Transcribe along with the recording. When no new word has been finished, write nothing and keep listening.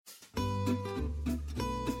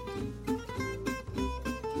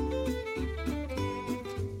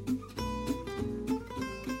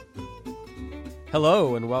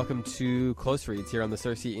Hello and welcome to Close Reads here on the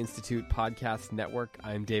Cersei Institute Podcast Network.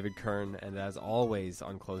 I'm David Kern, and as always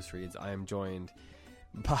on Close Reads, I am joined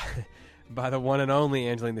by the one and only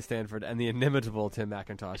Angelina Stanford and the inimitable Tim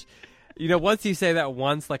McIntosh. You know, once you say that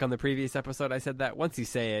once, like on the previous episode, I said that once you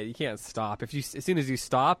say it, you can't stop. As soon as you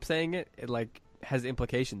stop saying it, it like has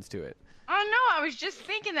implications to it. Oh no, I was just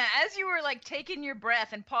thinking that as you were like taking your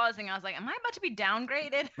breath and pausing, I was like, am I about to be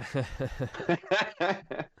downgraded?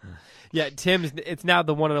 Yeah, it's now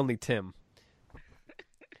the one and only Tim.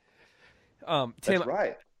 Tim, that's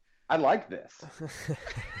right. I like this.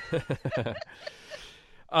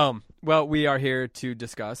 Well, we are here to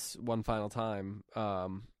discuss one final time,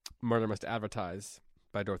 Murder Must Advertise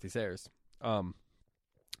by Dorothy Sayers.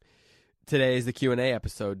 Today is the Q&A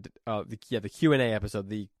episode. The Q&A episode,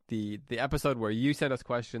 the episode where you send us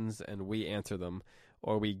questions and we answer them,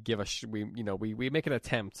 or we give we make an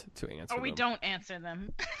attempt to answer them. Or we don't answer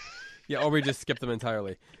them. Yeah, or we just skip them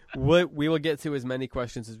entirely. We will get to as many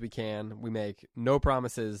questions as we can. We make no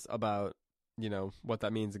promises about, what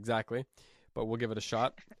that means exactly, but we'll give it a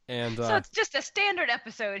shot. And so it's just a standard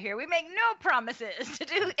episode here. We make no promises to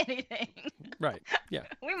do anything. Right, yeah.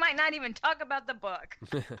 We might not even talk about the book.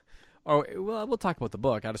 Oh, well, we'll talk about the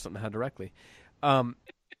book. I just don't know how directly.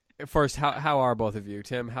 First, how are both of you?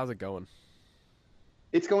 Tim, how's it going?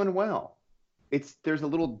 It's going well. There's a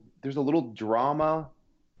little drama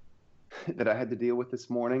that I had to deal with this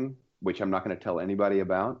morning, which I'm not going to tell anybody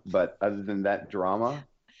about. But other than that drama,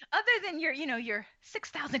 other than your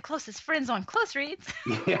 6,000 closest friends on Close Reads,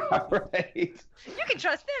 yeah, right. You can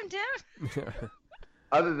trust them, Tim.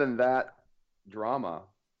 Other than that drama,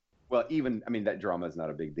 well, that drama is not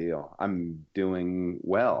a big deal. I'm doing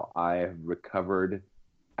well. I have recovered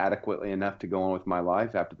adequately enough to go on with my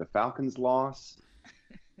life after the Falcons loss,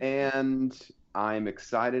 and I'm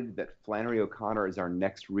excited that Flannery O'Connor is our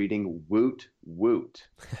next reading. Woot, woot.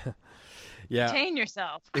 Yeah. Contain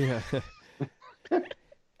yourself. Yeah.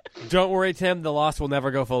 Don't worry, Tim. The loss will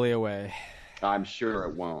never go fully away. I'm sure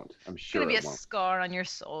it won't. It's going to be a scar on your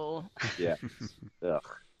soul. Yeah.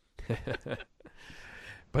 Ugh.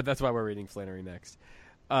 But that's why we're reading Flannery next.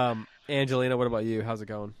 Angelina, what about you? How's it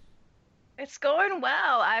going? It's going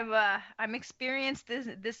well. I'm experienced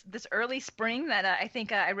this early spring that I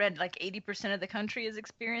think I read like 80% of the country is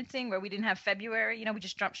experiencing, where we didn't have February. We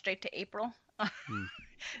just jumped straight to April.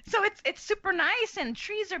 So it's super nice, and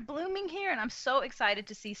trees are blooming here, and I'm so excited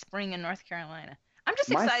to see spring in North Carolina. I'm just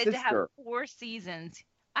excited to have 4 seasons.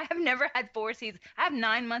 I have never had 4 seasons. I have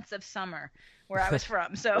 9 months of summer where I was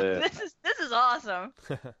from. So this is awesome.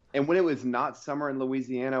 And when it was not summer in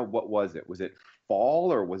Louisiana, what was it? Was it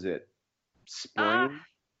fall or was it spring?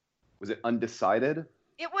 Was it undecided?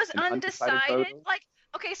 It was undecided. Like,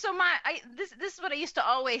 okay, so this is what I used to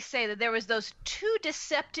always say, that there was those 2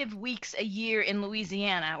 deceptive weeks a year in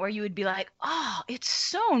Louisiana where you would be like, oh, it's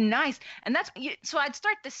so nice. And so I'd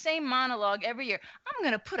start the same monologue every year. I'm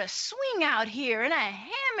going to put a swing out here and a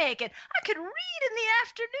hammock, and I could read in the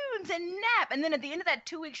afternoons and nap. And then at the end of that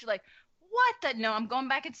 2 weeks, you're like, what the? No, I'm going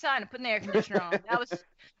back inside and putting the air conditioner on.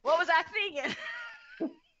 What was I thinking?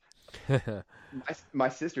 My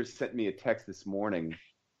sister sent me a text this morning,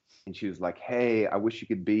 and she was like, hey, I wish you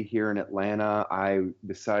could be here in Atlanta. I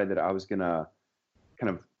decided that I was going to kind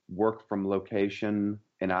of work from location,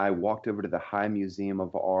 and I walked over to the High Museum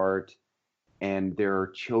of Art, and there are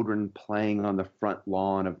children playing on the front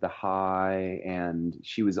lawn of the High, and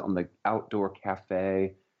she was on the outdoor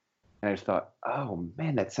cafe, and I just thought, oh,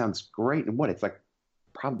 man, that sounds great. And it's like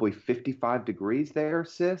probably 55 degrees there,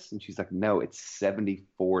 sis? And she's like, no, it's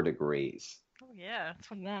 74 degrees. Oh, yeah,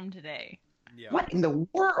 it's warm today. Yeah. What in the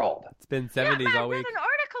world? It's been 70s all week. I read an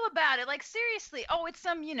article about it. Like, seriously. Oh, it's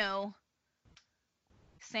some,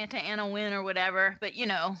 Santa Ana win or whatever. But,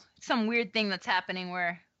 some weird thing that's happening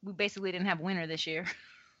where we basically didn't have winter this year.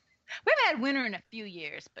 We haven't had winter in a few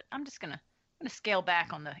years, but I'm just going to scale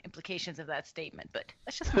back on the implications of that statement. But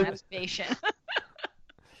that's just my observation.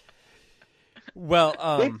 Well,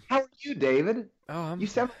 Dave, how are you, David? Oh, you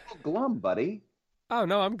sound a little glum, buddy. Oh,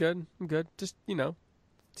 no, I'm good. Just,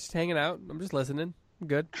 just hanging out. I'm just listening. I'm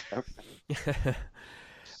good. Okay.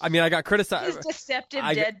 I mean, I got criticized. His deceptive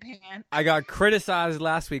deadpan. I got criticized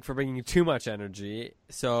last week for bringing too much energy.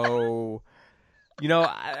 So,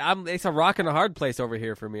 it's a rock and a hard place over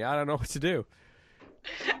here for me. I don't know what to do.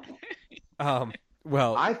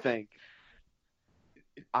 Well, I think.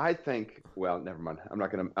 Well, never mind.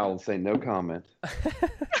 I'll say no comment.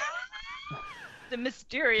 The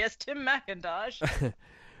mysterious Tim McIntosh.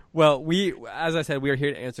 Well, as I said, we are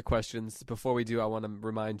here to answer questions. Before we do, I want to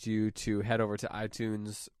remind you to head over to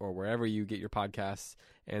iTunes or wherever you get your podcasts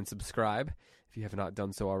and subscribe if you have not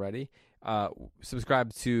done so already.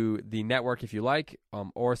 Subscribe to the network if you like,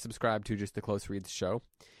 or subscribe to just the Close Reads show.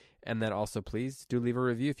 And then also, please do leave a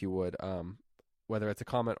review if you would. Whether it's a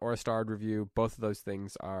comment or a starred review, both of those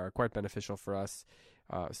things are quite beneficial for us.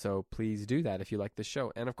 So please do that if you like this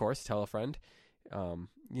show. And of course, tell a friend.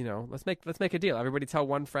 Let's make a deal. Everybody tell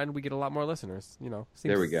one friend, we get a lot more listeners.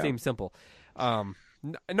 There we go. Seems simple. No,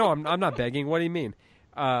 I'm not begging. What do you mean?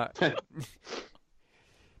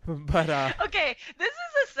 But okay, this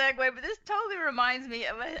is a segue, but this totally reminds me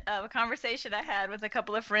of a conversation I had with a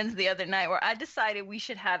couple of friends the other night where I decided we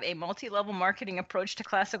should have a multi-level marketing approach to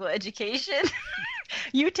classical education.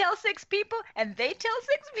 You tell 6 people, and they tell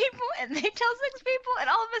 6 people, and they tell 6 people, and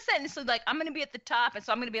all of a sudden, so like I'm gonna be at the top, and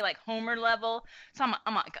so I'm gonna be like Homer level, so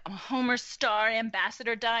I'm a Homer star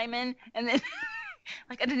ambassador diamond, and then.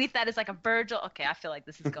 Like underneath that is like a Virgil. Okay, I feel like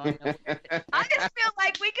this is going nowhere. I just feel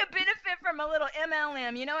like we could benefit from a little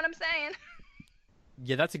MLM. You know what I'm saying?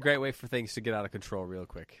 Yeah, that's a great way for things to get out of control real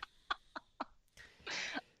quick.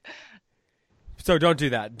 So don't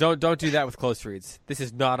do that. Don't do that with Close Reads. This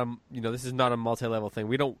is not a multi-level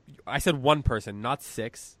thing. I said one person, not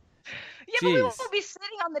 6. Yeah, but we won't be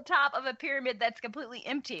sitting on the top of a pyramid that's completely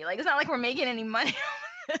empty. Like it's not like we're making any money.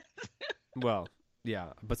 Well. Yeah,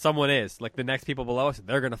 but someone is. Like the next people below us,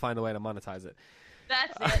 they're going to find a way to monetize it.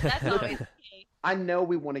 That's it. That's always the case. I know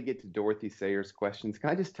we want to get to Dorothy Sayers' questions.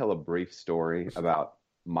 Can I just tell a brief story about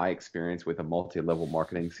my experience with a multi-level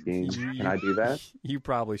marketing scheme? Can I do that? You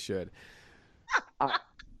probably should.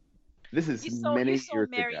 This is many years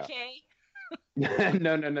Mary ago. Kay?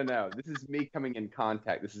 No. This is me coming in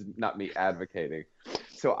contact. This is not me advocating.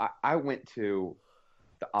 So I went to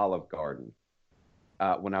the Olive Garden.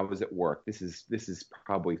 When I was at work, this is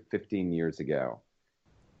probably 15 years ago.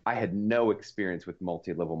 I had no experience with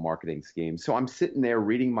multi-level marketing schemes. So I'm sitting there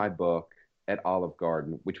reading my book at Olive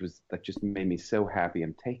Garden, that just made me so happy.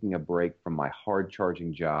 I'm taking a break from my hard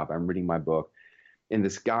charging job. I'm reading my book. And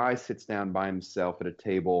this guy sits down by himself at a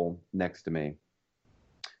table next to me,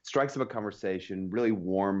 strikes up a conversation, really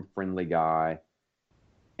warm, friendly guy.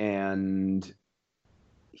 And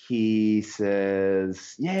he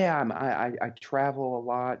says, yeah, I travel a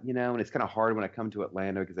lot, and it's kind of hard when I come to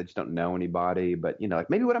Atlanta because I just don't know anybody. But, like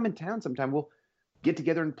maybe when I'm in town sometime, we'll get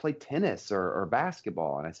together and play tennis or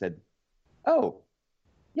basketball. And I said, oh,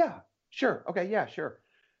 yeah, sure. Okay, yeah, sure.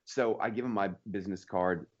 So I give him my business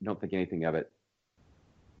card, don't think anything of it.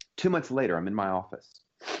 2 months later, I'm in my office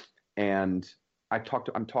and I'm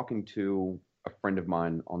talking to a friend of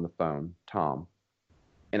mine on the phone, Tom,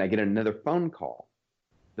 and I get another phone call.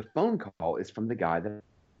 The phone call is from the guy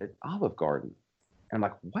at Olive Garden. And I'm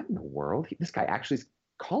like, what in the world? This guy actually is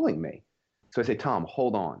calling me. So I say, Tom,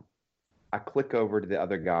 hold on. I click over to the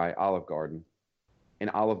other guy, Olive Garden, and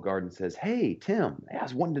Olive Garden says, hey, Tim, I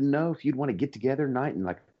was wanting to know if you'd want to get together tonight and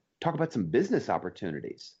like talk about some business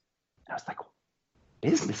opportunities. And I was like,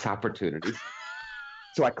 business opportunities?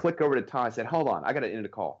 So I click over to Tom. I said, hold on, I got to end the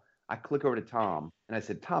call. I click over to Tom and I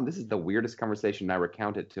said, Tom, this is the weirdest conversation. And I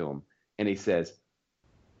recount it to him. And he says,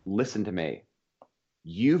 listen to me.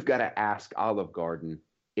 You've got to ask Olive Garden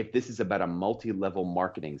if this is about a multi-level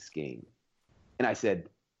marketing scheme. And I said,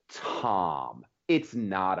 Tom, it's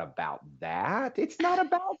not about that. It's not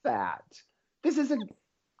about that.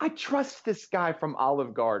 I trust this guy from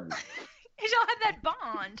Olive Garden. Y'all have that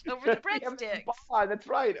bond over the breadsticks. That's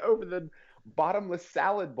right, over the bottomless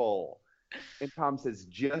salad bowl. And Tom says,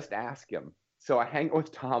 just ask him. So I hang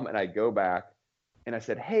with Tom and I go back and I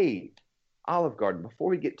said, hey, Olive Garden, before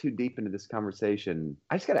we get too deep into this conversation,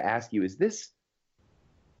 I just got to ask you, is this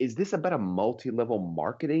about a multi-level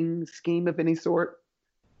marketing scheme of any sort?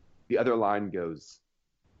 The other line goes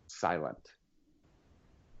silent.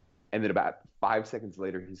 And then about 5 seconds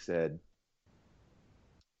later, he said,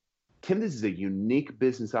 Tim, this is a unique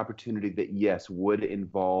business opportunity that, yes, would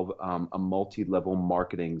involve a multi-level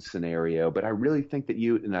marketing scenario. But I really think that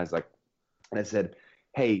and I said,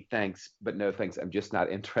 hey, thanks, but no thanks. I'm just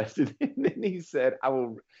not interested. And then he said, I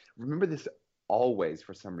will remember this always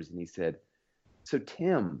for some reason. He said, so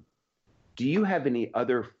Tim, do you have any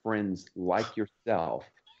other friends like yourself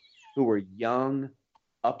who are young,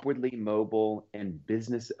 upwardly mobile, and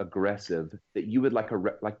business aggressive that you would like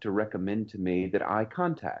to recommend to me that I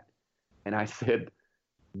contact? And I said,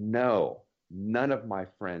 no, none of my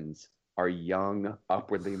friends are young,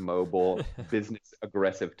 upwardly mobile, business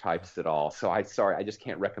aggressive types at all. So I just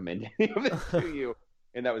can't recommend any of it to you.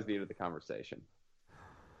 And that was the end of the conversation.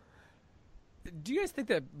 Do you guys think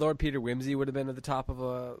that Lord Peter Wimsey would have been at the top of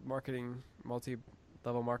a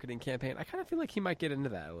multi-level marketing campaign? I kind of feel like he might get into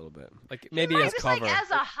that a little bit. Like maybe as cover. Like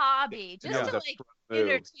as a hobby, just Yeah, to that's like true.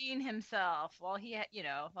 entertain himself while he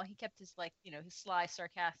kept his his sly,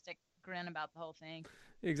 sarcastic grin about the whole thing.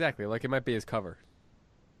 Exactly. Like it might be his cover.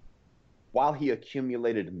 While he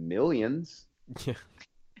accumulated millions. Yeah.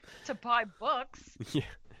 To buy books. Yeah.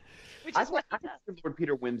 Which is what he I does. think Lord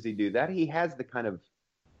Peter Wimsey do that. He has the kind of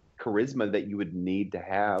charisma that you would need to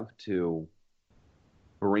have to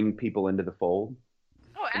bring people into the fold.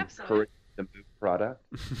 Oh, absolutely. Encourage the move product.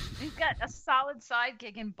 He's got a solid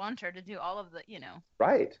sidekick in Bunter to do all of the,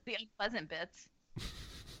 Right. the unpleasant bits.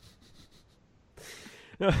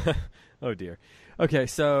 Oh dear. Okay,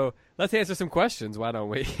 so let's answer some questions. Why don't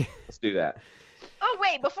we? Let's do that. Oh,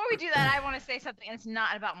 wait, before we do that, I want to say something, and it's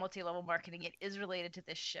not about multi-level marketing. It is related to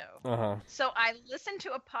this show. Uh-huh. So I listened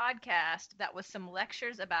to a podcast that was some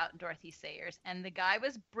lectures about Dorothy Sayers, and the guy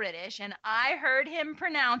was British, and I heard him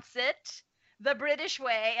pronounce it the British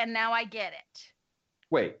way, and now I get it.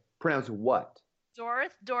 Wait, pronounce what?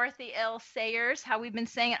 Dorothy L. Sayers, how we've been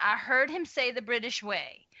saying it. I heard him say the British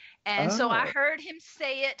way. And so I Oh. heard him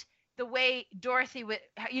say it the way Dorothy would,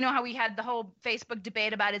 how we had the whole Facebook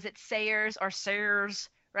debate about is it Sayers or Sayers,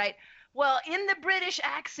 right? Well, in the British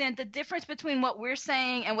accent, the difference between what we're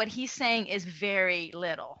saying and what he's saying is very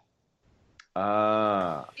little.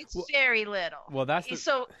 It's very little. Well,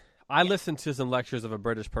 So I listened to some lectures of a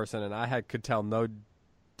British person, and I could tell no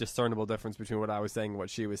discernible difference between what I was saying and what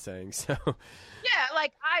she was saying. So yeah,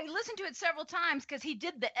 like I listened to it several times because he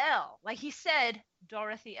did the L. Like he said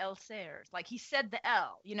Dorothy L. Sayers. Like he said the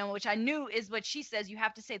L, which I knew is what she says. You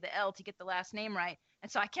have to say the L to get the last name right.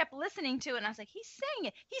 And so I kept listening to it, and I was like, he's saying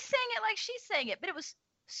it. He's saying it like she's saying it. But it was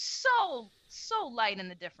so light in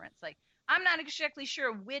the difference. Like I'm not exactly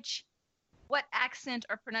sure what accent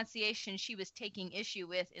or pronunciation she was taking issue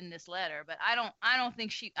with in this letter, but I don't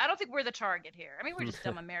think we're the target here. I mean, we're just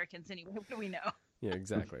dumb Americans anyway. What do we know? yeah,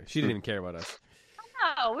 exactly. She didn't even care about us.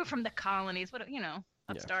 Oh, we're from the colonies. What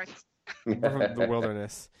upstarts. We're from the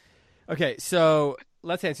wilderness. Okay, so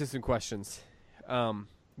let's answer some questions.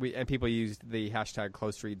 People used the hashtag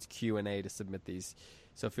 #CloseReads Q&A to submit these,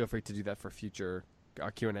 so feel free to do that for future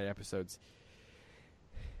Q&A episodes.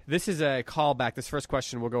 This is a callback. This first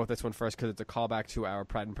question, we'll go with this one first because it's a callback to our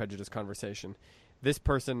Pride and Prejudice conversation. This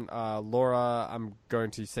person, Laura, I'm going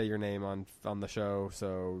to say your name on the show,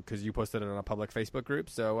 so because you posted it on a public Facebook group,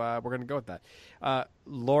 so we're going to go with that.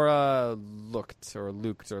 Laura looked or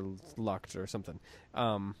lucked or something.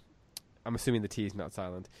 I'm assuming the T is not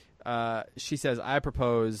silent. She says, I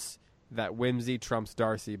propose that Wimsey trumps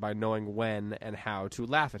Darcy by knowing when and how to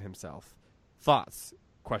laugh at himself. Thoughts? ?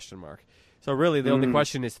 So really, the only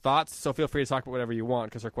question is thoughts, so feel free to talk about whatever you want,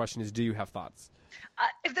 because her question is, do you have thoughts?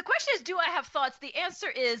 If the question is, do I have thoughts, the answer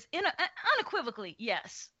is unequivocally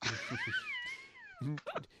yes.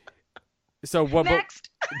 So what? Next.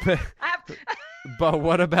 But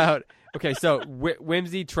what about... Okay, so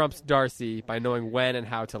Wimsey trumps Darcy by knowing when and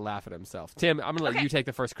how to laugh at himself. Tim, I'm going to let you take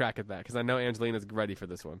the first crack at that, because I know Angelina's ready for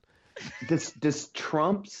this one. Does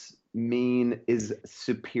trumps mean is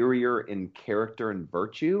superior in character and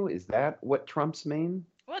virtue? Is that what trumps mean?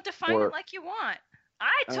 Well, define it like you want.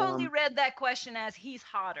 I totally read that question as he's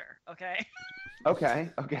hotter, okay? Okay.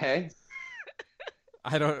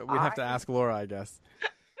 We'd have to ask Laura, I guess.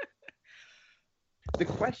 The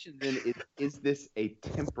question then is this a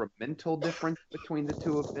temperamental difference between the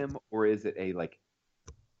two of them, or is it a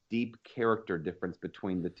deep character difference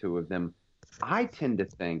between the two of them? I tend to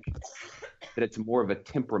think that it's more of a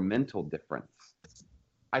temperamental difference.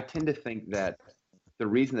 I tend to think that the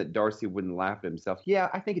reason that Darcy wouldn't laugh at himself,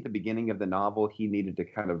 I think at the beginning of the novel, he needed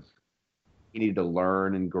to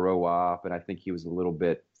learn and grow up, and I think he was a little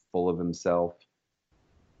bit full of himself.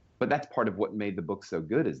 But that's part of what made the book so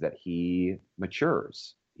good, is that he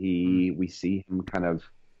matures. We see him kind of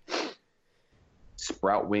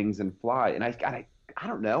sprout wings and fly. And I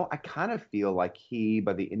don't know. I kind of feel like he,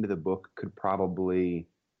 by the end of the book, could probably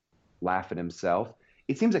laugh at himself.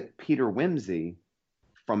 It seems like Peter Wimsey,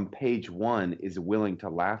 from page 1, is willing to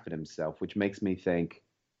laugh at himself, which makes me think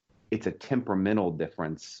it's a temperamental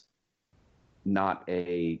difference, not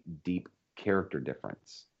a deep character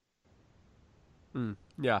difference.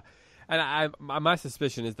 Yeah. And my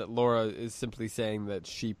suspicion is that Laura is simply saying that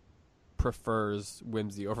she prefers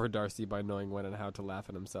Wimsey over Darcy by knowing when and how to laugh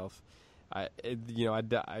at himself. I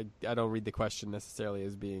don't read the question necessarily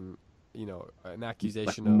as being, an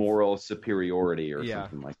accusation of moral superiority or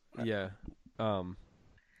something like that. Yeah.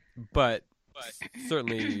 But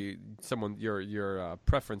certainly your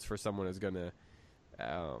preference for someone is going to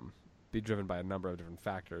be driven by a number of different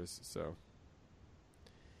factors. So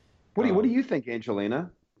what do you think, Angelina?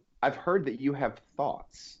 I've heard that you have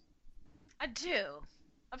thoughts. I do.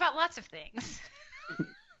 About lots of things.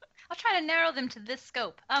 I'll try to narrow them to this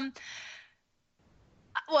scope.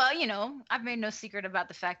 Well, I've made no secret about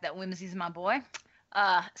the fact that Whimsy's my boy.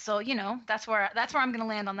 So that's where I'm going to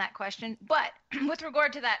land on that question. But with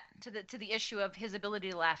regard to that, to the issue of his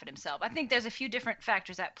ability to laugh at himself, I think there's a few different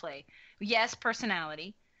factors at play. Yes,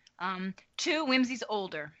 personality. Two, Whimsy's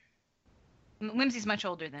older. Whimsy's much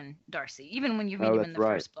older than Darcy. Even when you read him in the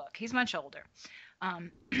first book, he's much older.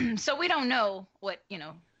 So we don't know what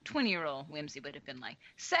 20-year-old Whimsy would have been like.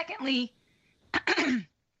 Secondly,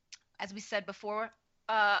 as we said before,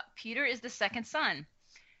 Peter is the second son.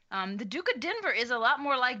 The Duke of Denver is a lot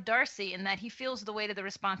more like Darcy in that he feels the weight of the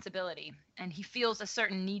responsibility, and he feels a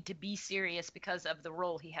certain need to be serious because of the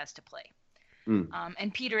role he has to play.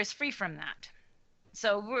 And Peter is free from that.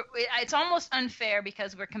 So it's almost unfair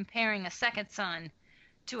because we're comparing a second son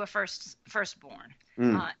to a firstborn,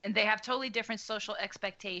 and they have totally different social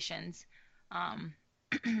expectations, and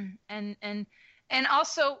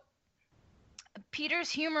also Peter's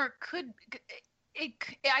humor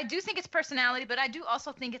I do think it's personality, but I do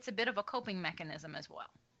also think it's a bit of a coping mechanism as well.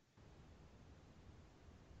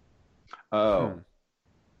 Oh,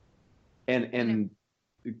 and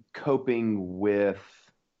coping with.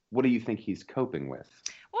 What do you think he's coping with?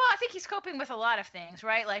 Well, I think he's coping with a lot of things,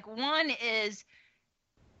 right? Like one is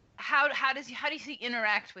how does he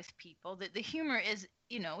interact with people? The humor is,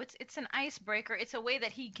 it's an icebreaker. It's a way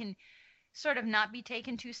that he can sort of not be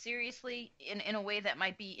taken too seriously in a way that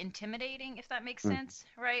might be intimidating, if that makes sense,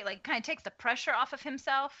 right? Like kind of takes the pressure off of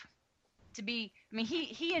himself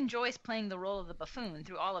he enjoys playing the role of the buffoon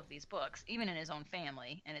through all of these books, even in his own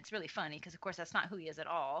family. And it's really funny because, of course, that's not who he is at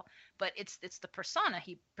all. But it's the persona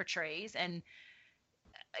he portrays. And,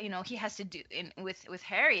 he has to do with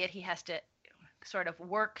Harriet, he has to sort of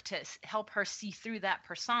work to help her see through that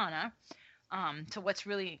persona to what's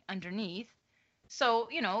really underneath. So,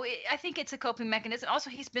 I think it's a coping mechanism. Also,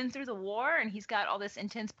 he's been through the war and he's got all this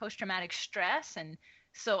intense post-traumatic stress, and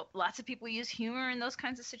so lots of people use humor in those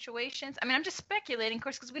kinds of situations. I mean, I'm just speculating, of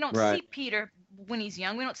course, because we don't see Peter when he's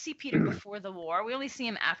young. We don't see Peter before the war. We only see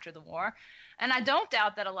him after the war. And I don't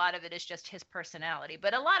doubt that a lot of it is just his personality.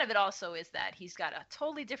 But a lot of it also is that he's got a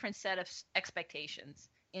totally different set of expectations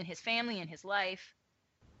in his family, in his life.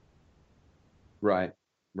 Right.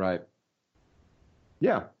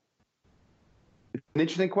 Yeah. It's an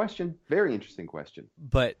interesting question. Very interesting question.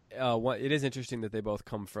 But it is interesting that they both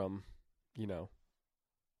come from,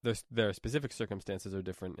 their specific circumstances are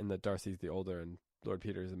different in that Darcy's the older and Lord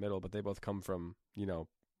Peter is the middle, but they both come from,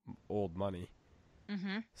 old money.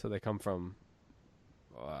 Mm-hmm. So they come from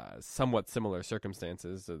somewhat similar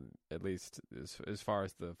circumstances, at least as far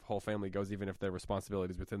as the whole family goes, even if their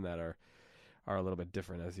responsibilities within that are a little bit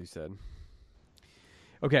different, as you said.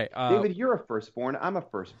 Okay. David, you're a firstborn. I'm a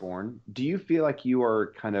firstborn. Do you feel like you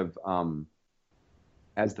are kind of,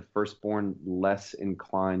 as the firstborn, less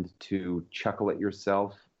inclined to chuckle at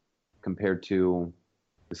yourself compared to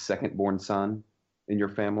the secondborn son in your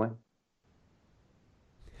family?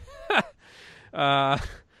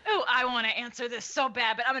 I want to answer this so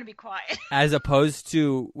bad, but I'm going to be quiet. As opposed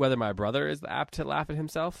to whether my brother is apt to laugh at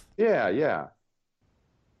himself? Yeah.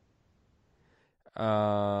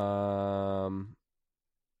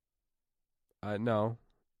 No.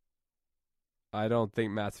 I don't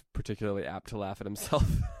think Matt's particularly apt to laugh at himself.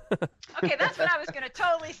 Okay, that's what I was going to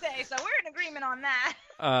totally say, so we're in agreement on that.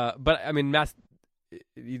 But, I mean, Matt's,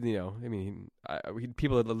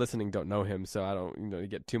 people that are listening don't know him, so I don't,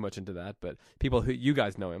 get too much into that, but people who, you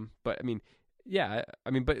guys know him. But, yeah,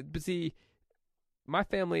 but see, my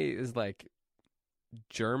family is, like,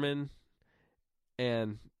 German,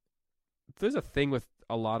 and there's a thing with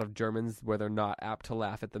a lot of Germans where they're not apt to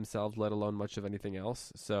laugh at themselves, let alone much of anything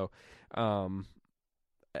else. So,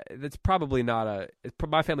 it's probably not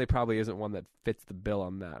my family probably isn't one that fits the bill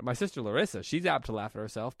on that. My sister Larissa, she's apt to laugh at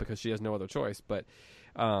herself because she has no other choice, but,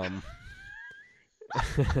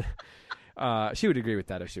 she would agree with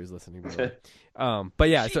that if she was listening. But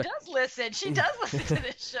yeah, she does listen. She does listen to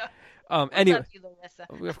this show. Anyway, love you, Larissa.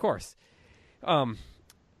 Of course.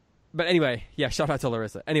 But anyway, yeah, shout out to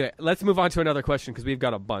Larissa. Anyway, let's move on to another question because we've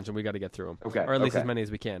got a bunch and we got to get through them. Okay. Or at least as many as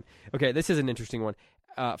we can. Okay, this is an interesting one.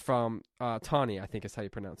 From Tawny, I think is how you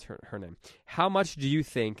pronounce her name. How much do you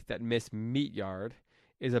think that Miss Meatyard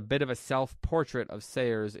is a bit of a self-portrait of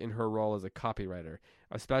Sayers in her role as a copywriter,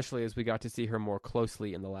 especially as we got to see her more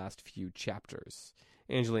closely in the last few chapters?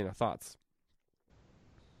 Angelina, thoughts?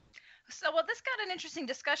 So, this got an interesting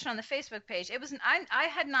discussion on the Facebook page. I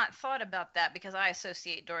had not thought about that because I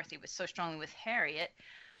associate Dorothy so strongly with Harriet.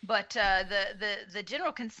 But the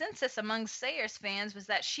general consensus among Sayers fans was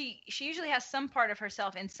that she usually has some part of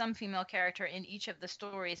herself in some female character in each of the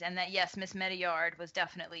stories, and that yes, Miss Meatyard was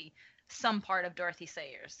definitely some part of Dorothy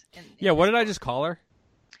Sayers. Yeah, what did I just call her?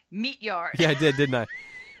 Meat yard. Yeah, I did, didn't I?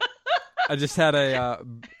 I just had a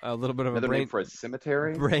little bit of Another a name for a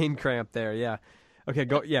cemetery? brain cramp there. Yeah. Okay.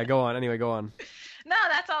 Go on. Anyway, go on. No,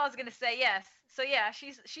 that's all I was gonna say. Yes. So yeah,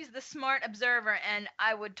 she's the smart observer, and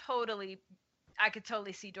I could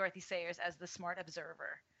totally see Dorothy Sayers as the smart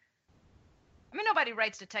observer. I mean, nobody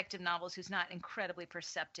writes detective novels who's not incredibly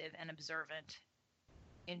perceptive and observant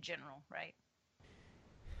in general, right?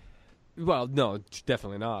 Well, no,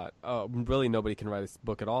 definitely not. Really, nobody can write a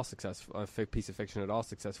book at all successful, a piece of fiction at all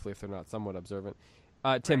successfully if they're not somewhat observant.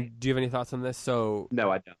 Tim, Right. do you have any thoughts on this? So,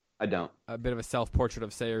 No, I don't. a bit of a self-portrait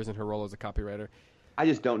of Sayers and her role as a copywriter. I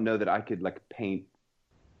just don't know that I could like paint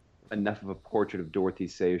enough of a portrait of Dorothy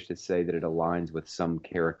Sayers to say that it aligns with some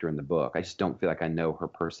character in the book. I just don't feel like I know her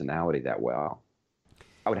personality that well.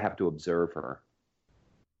 I would have to observe her.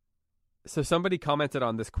 So somebody commented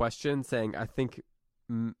on this question saying, I think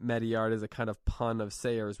Mediyard is a kind of pun of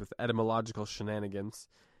Sayers with etymological shenanigans,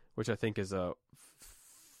 which I think is a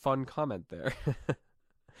fun comment there.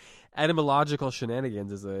 Etymological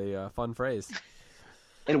shenanigans is a fun phrase.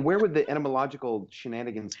 And where would the etymological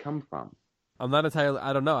shenanigans come from? I'm not entirely,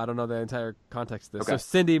 I don't know. I don't know the entire context of this. Okay. So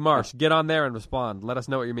Cindy Marsh, get on there and respond. Let us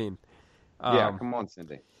know what you mean. Yeah, come on,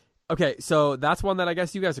 Cindy. Okay, so that's one that I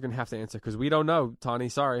guess you guys are going to have to answer because we don't know, Tawny.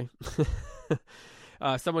 Sorry.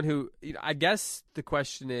 Someone who, I guess the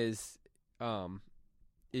question is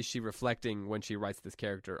she reflecting when she writes this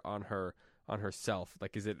character on herself?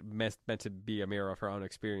 Like, is it meant to be a mirror of her own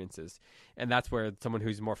experiences? And that's where someone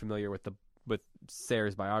who's more familiar with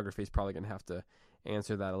Sayers' biography is probably going to have to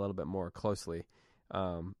answer that a little bit more closely.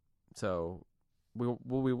 So we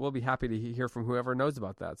will be happy to hear from whoever knows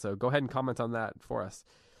about that. So go ahead and comment on that for us.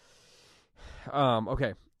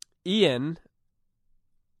 Okay. Ian,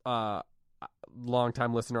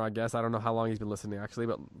 long-time listener, I guess. I don't know how long he's been listening, actually,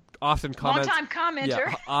 but often comments. Long-time commenter.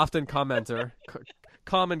 Yeah, often commenter.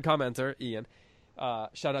 Common commenter, Ian.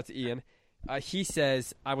 Shout out to Ian. He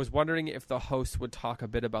says, I was wondering if the host would talk a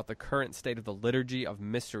bit about the current state of the liturgy of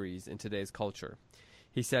mysteries in today's culture.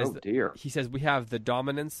 He says, Oh, dear. He says, we have the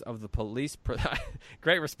dominance of the police.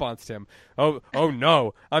 Great response, Tim. Oh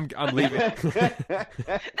no, I'm leaving. That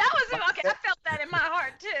was okay. I felt that in my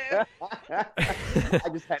heart too. I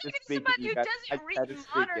just had to Even speak somebody it. who doesn't read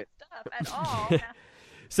modern stuff at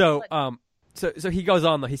all. So he goes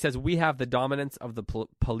on, though. He says, we have the dominance of the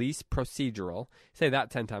police procedural, say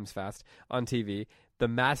that 10 times fast, on TV, the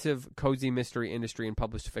massive cozy mystery industry in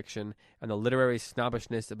published fiction, and the literary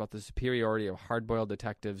snobbishness about the superiority of hard-boiled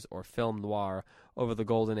detectives or film noir over the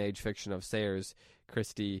golden age fiction of Sayers,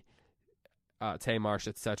 Christie, Tay Marsh,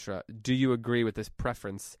 etc. Do you agree with this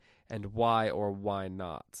preference, and why or why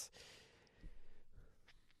not?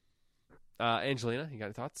 Angelina, you got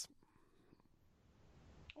any thoughts?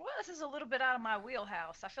 Well, this is a little bit out of my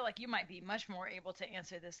wheelhouse. I feel like you might be much more able to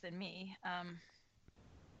answer this than me.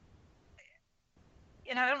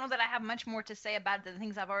 I don't know that I have much more to say about the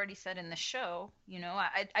things I've already said in the show.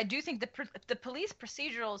 I do think the police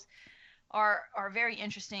procedurals are very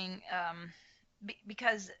interesting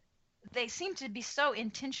because they seem to be so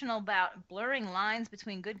intentional about blurring lines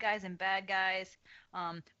between good guys and bad guys.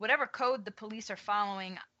 Whatever code the police are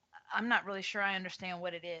following, I'm not really sure I understand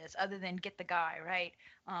what it is, other than get the guy, right?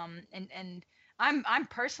 And I'm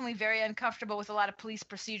personally very uncomfortable with a lot of police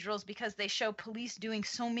procedurals because they show police doing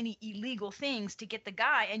so many illegal things to get the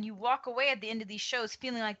guy, and you walk away at the end of these shows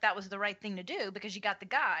feeling like that was the right thing to do because you got the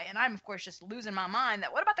guy. And I'm, of course, just losing my mind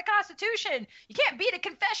that what about the Constitution? You can't beat a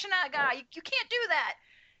confession out of a guy. You can't do that.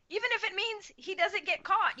 Even if it means he doesn't get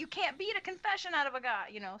caught, you can't beat a confession out of a guy,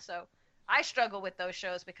 So I struggle with those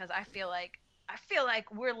shows because I feel like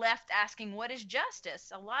we're left asking what is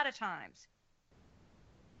justice a lot of times.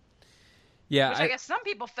 Yeah, Which I guess some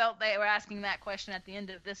people felt they were asking that question at the end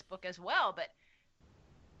of this book as well, but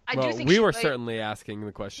I do think we were certainly asking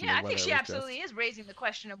the question. Yeah, of I think whether she it was absolutely just. is raising the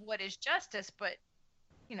question of what is justice, but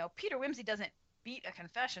Peter Wimsey doesn't beat a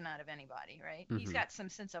confession out of anybody, right? Mm-hmm. He's got some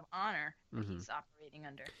sense of honor that he's operating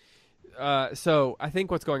under. So I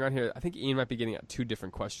think what's going on here, I think Ian might be getting at two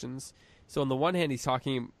different questions. So on the one hand, he's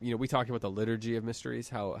talking, we talk about the liturgy of mysteries,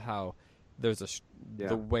 how there's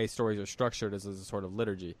the way stories are structured as a sort of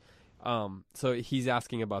liturgy. So he's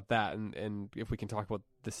asking about that, and if we can talk about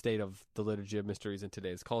the state of the liturgy of mysteries in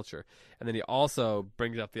today's culture. And then he also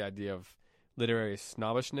brings up the idea of literary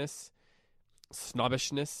snobbishness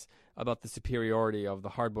about the superiority of the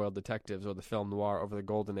hard-boiled detectives or the film noir over the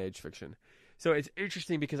golden age fiction. So it's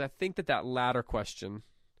interesting because I think that latter question.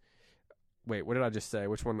 Wait, what did I just say?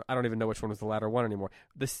 Which one? I don't even know which one was the latter one anymore.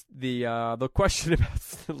 The question about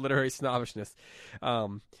literary snobbishness.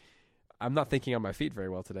 I'm not thinking on my feet very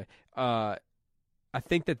well today. I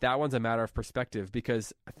think that one's a matter of perspective,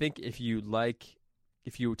 because I think if you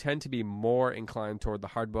tend to be more inclined toward the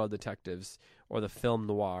hard-boiled detectives or the film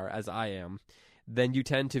noir, as I am, then you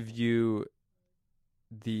tend to view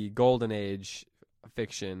the golden age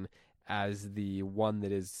fiction as the one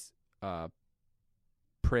that is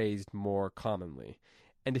praised more commonly.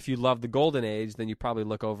 And if you love the golden age, then you probably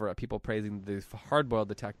look over at people praising the hard-boiled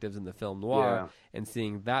detectives in the film noir and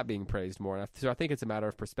seeing that being praised more. So I think it's a matter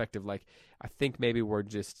of perspective. Like, I think maybe we're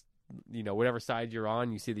just, whatever side you're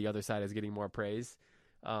on, you see the other side as getting more praise.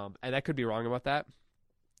 And I could be wrong about that.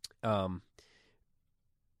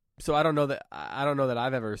 So I don't know that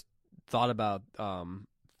I've ever thought about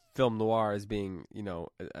film noir as being,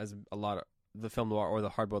 as a lot of the film noir or the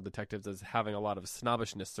hard-boiled detectives as having a lot of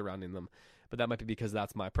snobbishness surrounding them. But that might be because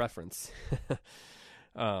that's my preference.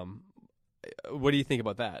 What do you think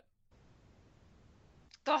about that?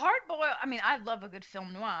 The hard-boiled, I love a good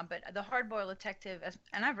film noir, but the hard-boiled detective,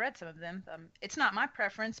 and I've read some of them, it's not my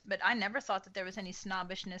preference, but I never thought that there was any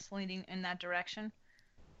snobbishness leading in that direction.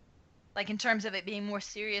 Like, in terms of it being more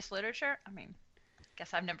serious literature, I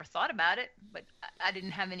guess I've never thought about it, but I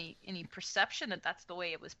didn't have any perception that that's the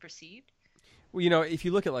way it was perceived. Well, if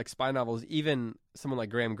you look at like spy novels, even someone like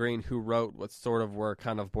Graham Greene, who wrote what sort of were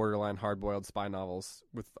kind of borderline hard-boiled spy novels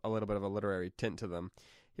with a little bit of a literary tint to them,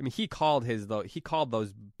 he called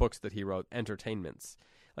those books that he wrote entertainments.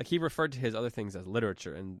 Like, he referred to his other things as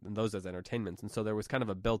literature and those as entertainments, and so there was kind of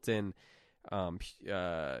a built-in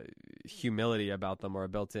humility about them, or a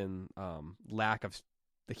built-in lack of.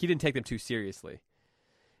 Like, he didn't take them too seriously.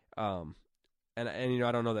 And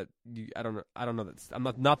I don't know that I don't know that I'm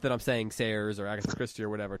not that I'm saying Sayers or Agatha Christie or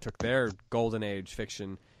whatever took their golden age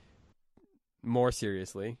fiction more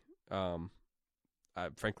seriously.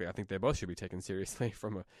 Frankly, I think they both should be taken seriously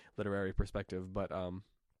from a literary perspective. But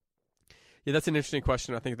that's an interesting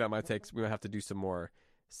question. I think that we might have to do some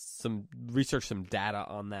research, some data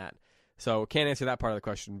on that. So can't answer that part of the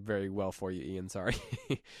question very well for you, Ian. Sorry.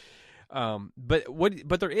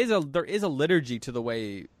 But there is a liturgy to the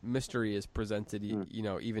way mystery is presented,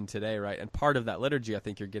 even today, right? And part of that liturgy, I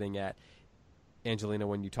think you're getting at, Angelina,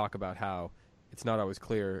 when you talk about how it's not always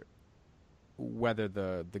clear whether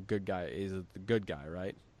the good guy is the good guy,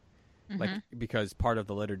 right? Mm-hmm. Like, because part of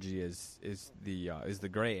the liturgy is the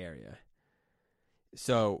gray area.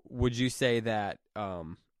 So would you say that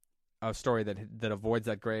a story that avoids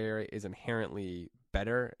that gray area is inherently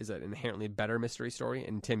better? Is it an inherently better mystery story?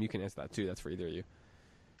 And Tim, you can answer that too. That's for either of you.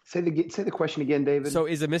 Say the question again, David. So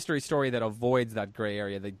is a mystery story that avoids that gray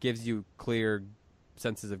area, that gives you clear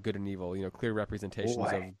senses of good and evil, clear representations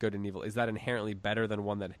of good and evil, is that inherently better than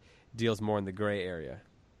one that deals more in the gray area?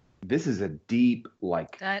 This is a deep,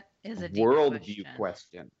 that is a deep worldview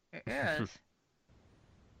question. It is.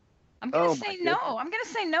 I'm going to say no. I'm going to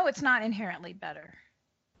say no, it's not inherently better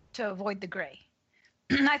to avoid the gray.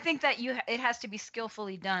 I think that it has to be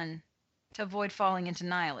skillfully done to avoid falling into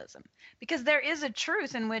nihilism, because there is a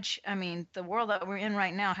truth in which, the world that we're in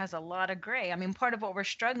right now has a lot of gray. Part of what we're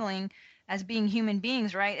struggling as being human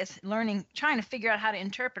beings, right, is trying to figure out how to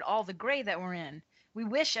interpret all the gray that we're in. We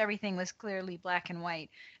wish everything was clearly black and white.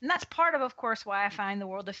 And that's part of course, why I find the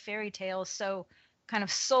world of fairy tales so kind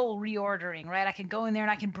of soul reordering, right? I can go in there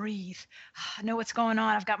and I can breathe. I know what's going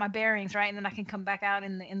on. I've got my bearings, right? And then I can come back out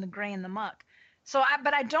in the gray and the muck.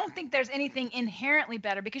 But I don't think there's anything inherently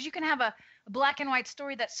better, because you can have a black and white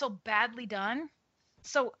story that's so badly done,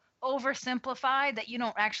 so oversimplified, that you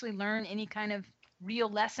don't actually learn any kind of real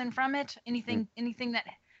lesson from it, anything that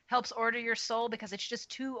helps order your soul, because it's just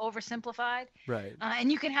too oversimplified. Right.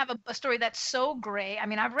 And you can have a story that's so gray.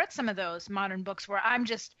 I've read some of those modern books where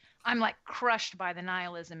I'm like crushed by the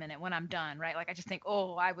nihilism in it when I'm done, right? Like, I just think,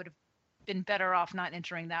 I would have been better off not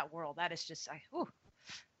entering that world. That is just,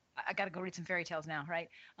 I got to go read some fairy tales now, right?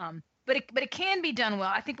 But it can be done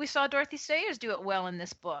well. I think we saw Dorothy Sayers do it well in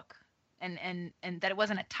this book, and that it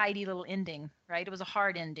wasn't a tidy little ending, right? It was a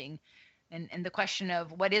hard ending, and the question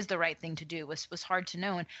of what is the right thing to do was hard to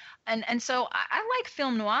know. And so I like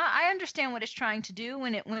film noir. I understand what it's trying to do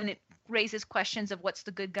when it raises questions of what's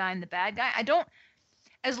the good guy and the bad guy. I don't,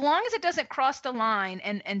 as long as it doesn't cross the line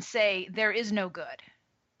and say there is no good.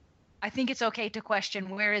 I think it's okay to question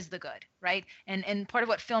where is the good, right? And part of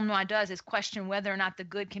what film noir does is question whether or not the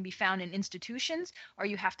good can be found in institutions, or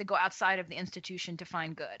you have to go outside of the institution to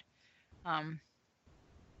find good.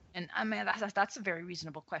 That's a very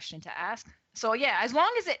reasonable question to ask. So yeah, as long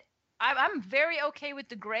as I'm very okay with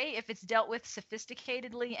the gray if it's dealt with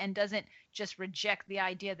sophisticatedly and doesn't just reject the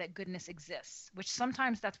idea that goodness exists, which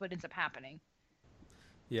sometimes that's what ends up happening.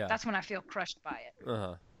 Yeah. That's when I feel crushed by it.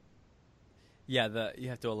 Uh-huh. Yeah, you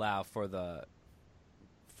have to allow for the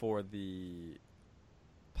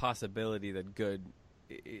possibility that good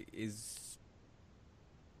is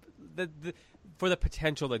for the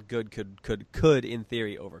potential that good could in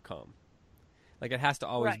theory overcome. Like, it has to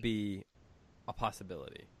always Right. be a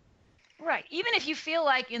possibility. Right. Even if you feel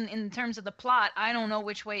like in terms of the plot, I don't know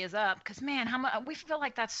which way is up, because man, how much we feel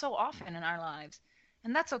like that so often in our lives,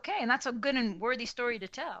 and that's okay, and that's a good and worthy story to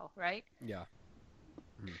tell, right? Yeah.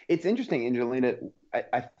 It's interesting, Angelina.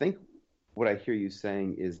 I think what I hear you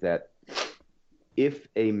saying is that if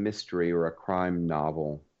a mystery or a crime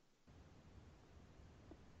novel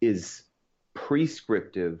is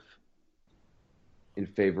prescriptive in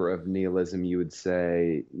favor of nihilism, you would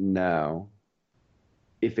say no.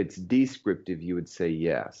 If it's descriptive, you would say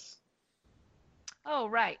yes. Oh,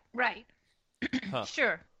 right, right. Huh.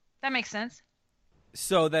 Sure, that makes sense.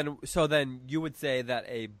 So then you would say that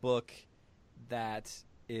a book that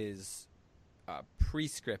is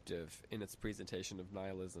prescriptive in its presentation of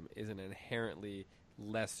nihilism is an inherently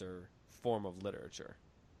lesser form of literature.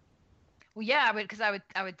 Well, yeah, because I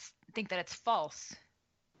would think that it's false,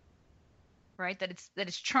 right? That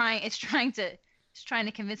it's trying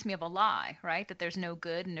to convince me of a lie, right? That there's no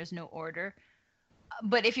good and there's no order.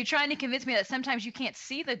 But if you're trying to convince me that sometimes you can't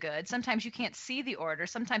see the good, sometimes you can't see the order,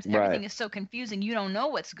 sometimes everything is so confusing you don't know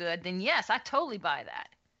what's good, then yes, I totally buy that.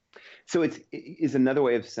 So is another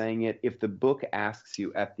way of saying it, if the book asks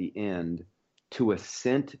you at the end to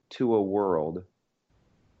assent to a world,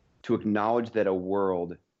 to acknowledge that our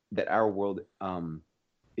world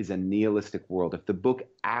is a nihilistic world, if the book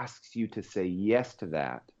asks you to say yes to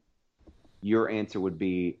that, your answer would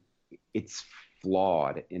be it's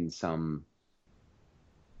flawed in some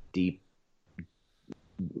deep,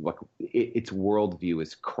 like its worldview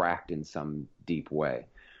is cracked in some deep way.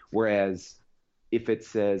 Whereas if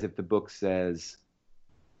the book says,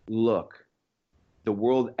 look, the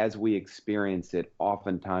world as we experience it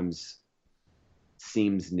oftentimes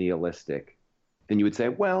seems nihilistic, then you would say,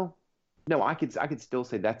 well, no, I could still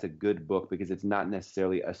say that's a good book because it's not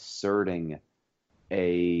necessarily asserting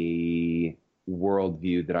a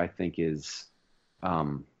worldview that I think is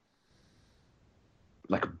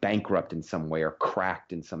like bankrupt in some way or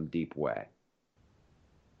cracked in some deep way.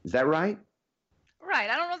 Is that right? Right.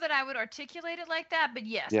 I don't know that I would articulate it like that, but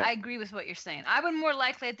yes, Yeah. I agree with what you're saying. I would more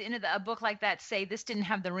likely at the end of a book like that say this didn't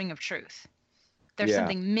have the ring of truth. There's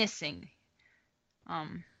something missing.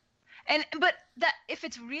 But that if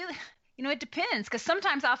it's really, it depends, because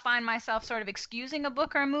sometimes I'll find myself sort of excusing a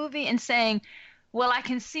book or a movie and saying, well, I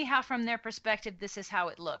can see how from their perspective this is how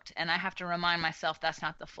it looked, and I have to remind myself that's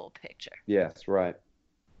not the full picture. Yes, right.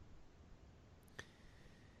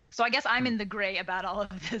 So I guess I'm in the gray about all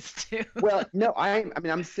of this too. Well, no, I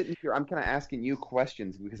mean, I'm sitting here, I'm kind of asking you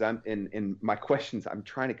questions because I'm in my questions, I'm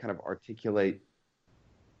trying to kind of articulate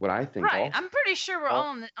what I think. Right. Also. I'm pretty sure we're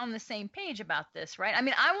all on the same page about this, right? I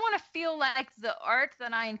mean, I want to feel like the art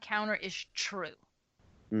that I encounter is true.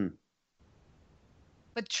 Mm.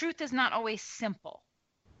 But truth is not always simple.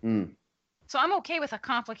 Mm. So I'm okay with a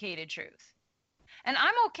complicated truth. And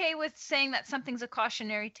I'm okay with saying that something's a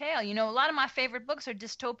cautionary tale. A lot of my favorite books are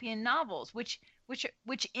dystopian novels, which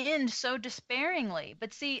end so despairingly.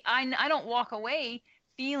 But see, I don't walk away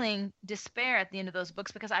feeling despair at the end of those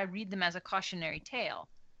books because I read them as a cautionary tale.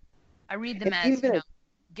 I read them as,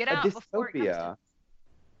 get out before it comes to...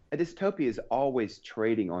 A dystopia is always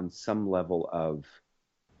trading on some level of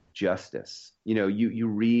justice. You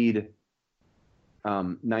read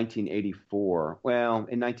 1984. Well,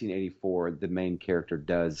 in 1984, the main character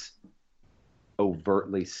does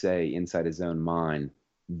overtly say inside his own mind,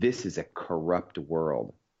 this is a corrupt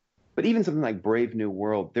world. But even something like Brave New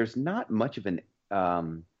World, there's not much of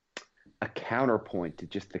a counterpoint to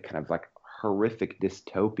just the kind of like horrific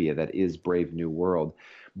dystopia that is Brave New World.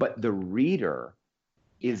 But the reader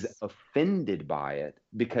is offended by it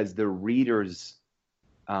because the reader's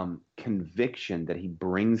conviction that he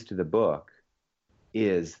brings to the book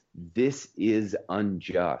is this is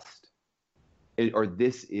unjust, or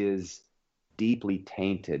this is deeply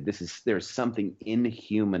tainted. There's something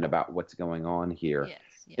inhuman about what's going on here. Yes.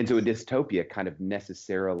 And so a dystopia kind of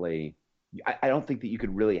necessarily, I don't think that you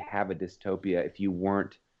could really have a dystopia if you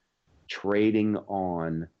weren't trading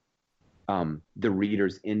on the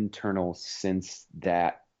reader's internal sense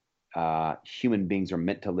that human beings are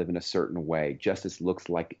meant to live in a certain way. Justice looks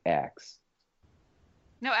like X.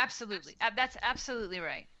 No, absolutely. That's absolutely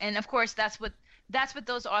right. And of course, that's what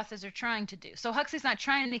those authors are trying to do. So Huxley's not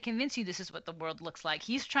trying to convince you this is what the world looks like.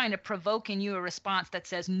 He's trying to provoke in you a response that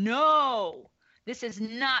says, no, this is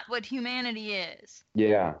not what humanity is.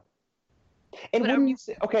 Yeah. And But wouldn't you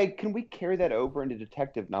say, okay, can we carry that over into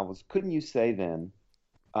detective novels? Couldn't you say then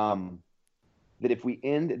that if we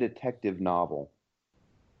end a detective novel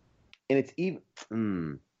and it's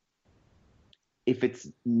even if it's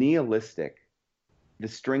nihilistic, the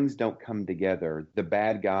strings don't come together. The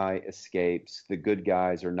bad guy escapes. The good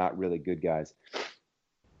guys are not really good guys.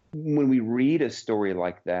 When we read a story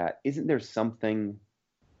like that, isn't there something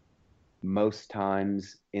most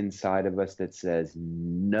times inside of us that says,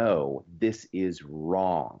 no, this is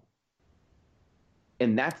wrong?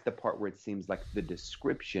 And that's the part where it seems like the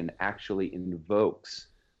description actually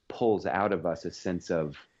pulls out of us a sense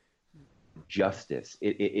of justice.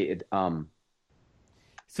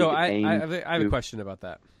 So I have a question about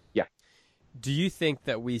that. Yeah. Do you think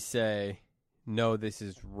that we say, no, this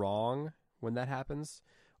is wrong when that happens?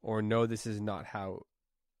 Or no, this is not how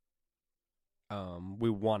we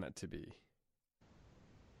want it to be?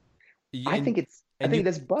 I think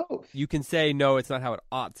that's both. You can say, no, it's not how it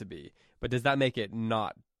ought to be. But does that make it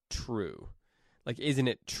not true? Like, isn't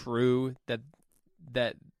it true that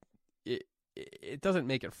it doesn't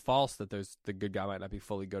make it false that the good guy might not be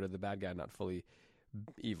fully good or the bad guy not fully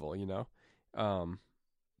evil, you know?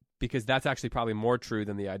 Because that's actually probably more true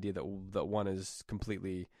than the idea that one is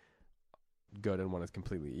completely good and one is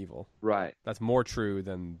completely evil. Right. That's more true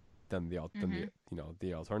than the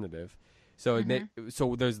alternative. So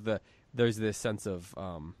so there's this sense of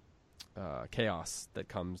chaos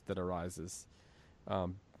that arises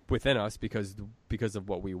within us because of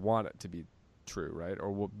what we want it to be true, right?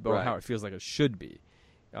 Or how it feels like it should be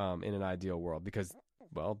in an ideal world, because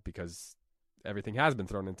everything has been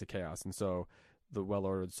thrown into chaos, and so the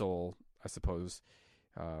well-ordered soul, I suppose,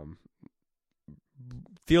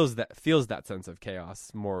 feels that sense of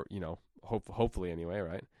chaos more, you know, hopefully anyway,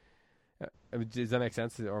 right? Does that make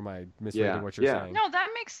sense, or am I misreading what you're saying? No, that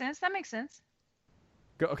makes sense.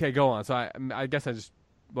 Go on. So I guess I just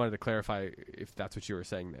wanted to clarify if that's what you were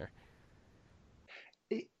saying there.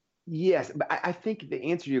 Yes, but I think the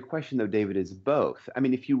answer to your question, though, David, is both. I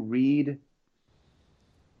mean, if you read,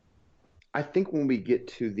 I think when we get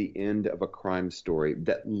to the end of a crime story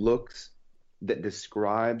that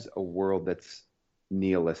describes a world that's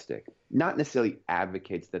nihilistic, not necessarily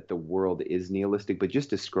advocates that the world is nihilistic, but just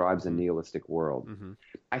describes a nihilistic world. Mm-hmm.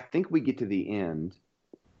 I think we get to the end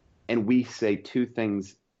and we say two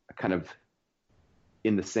things kind of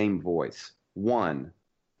in the same voice. One,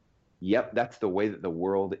 yep, that's the way that the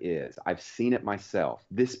world is. I've seen it myself.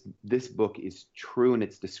 This book is true in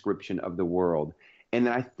its description of the world. And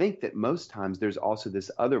then I think that most times there's also this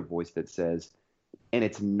other voice that says, and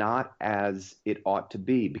it's not as it ought to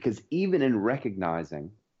be, because even in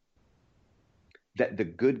recognizing that the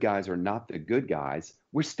good guys are not the good guys,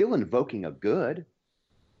 we're still invoking a good.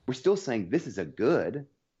 We're still saying this is a good.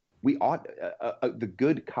 We ought the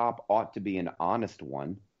good cop ought to be an honest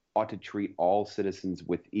one, ought to treat all citizens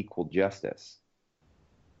with equal justice.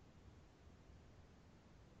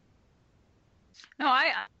 No,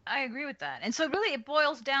 I agree with that. And so really it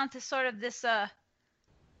boils down to sort of this it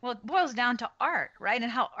boils down to art, right?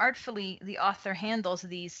 And how artfully the author handles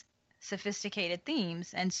these sophisticated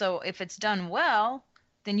themes. And so if it's done well,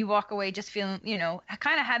 then you walk away just feeling, you know,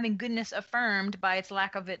 kind of having goodness affirmed by its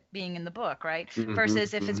lack of it being in the book, right? Mm-hmm,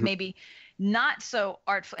 versus if it's maybe not so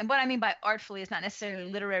artful. And what I mean by artfully is not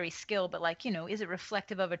necessarily literary skill, but like, you know, is it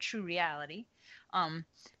reflective of a true reality?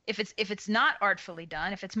 If it's not artfully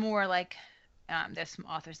done, if it's more like, there's some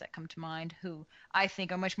authors that come to mind who I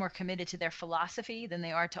think are much more committed to their philosophy than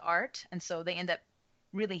they are to art. And so they end up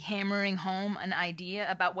really hammering home an idea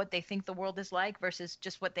about what they think the world is like versus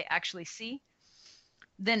just what they actually see.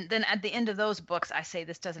 Then at the end of those books, I say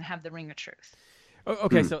this doesn't have the ring of truth.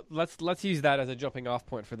 Okay, so let's use that as a jumping off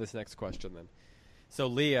point for this next question then. So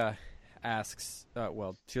Leah asks,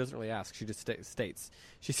 she doesn't really ask, she just states.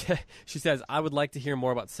 She says, I would like to hear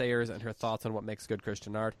more about Sayers and her thoughts on what makes good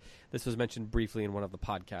Christian art. This was mentioned briefly in one of the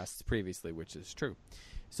podcasts previously, which is true.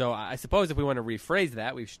 So I suppose if we want to rephrase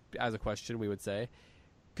that, as a question, we would say,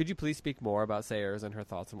 could you please speak more about Sayers and her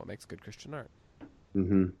thoughts on what makes good Christian art?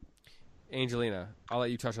 Mm-hmm. Angelina, I'll let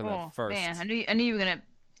you touch on that first. Man, I knew you were gonna.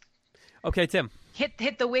 Okay, Tim.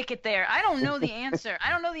 Hit the wicket there. I don't know the answer.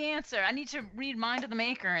 I need to read Mind of the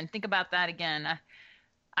Maker and think about that again.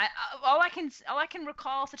 All I can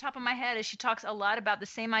recall off the top of my head is she talks a lot about the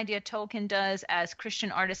same idea Tolkien does as Christian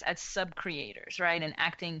artists as sub-creators, right? And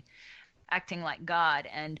acting like God.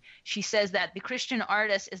 And she says that the Christian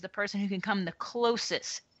artist is the person who can come the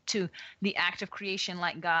closest to the act of creation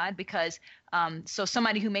like God, because so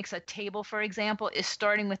somebody who makes a table, for example, is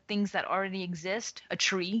starting with things that already exist, a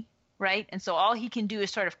tree, right? And so all he can do is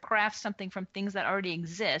sort of craft something from things that already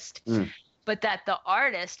exist. but that the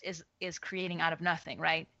artist is creating out of nothing,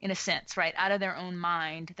 right? In a sense, right? Out of their own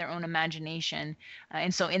mind, their own imagination.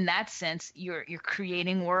 And so in that sense, you're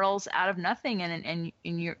creating worlds out of nothing, and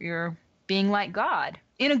you're being like God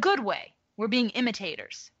in a good way. We're being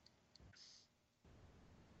imitators.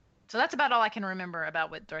 So that's about all I can remember about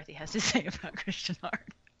what Dorothy has to say about Christian art.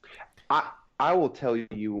 I will tell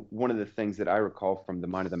you, one of the things that I recall from The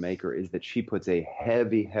Mind of the Maker is that she puts a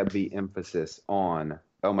heavy, heavy emphasis on,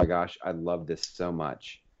 oh my gosh, I love this so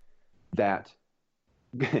much, that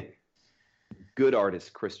good art is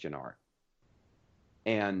Christian art.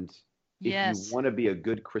 And if you want to be a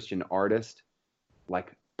good Christian artist,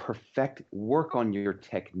 like work on your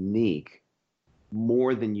technique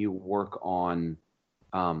more than you work on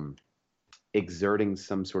exerting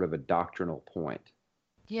some sort of a doctrinal point.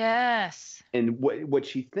 Yes. And what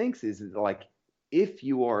she thinks is like, if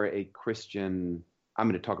you are a Christian, I'm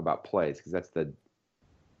going to talk about plays because that's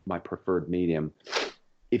my preferred medium.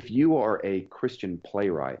 If you are a Christian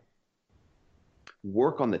playwright,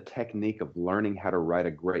 work on the technique of learning how to write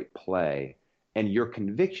a great play, and your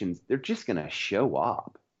convictions, they're just going to show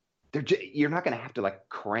up. You're not going to have to like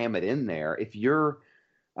cram it in there. If you're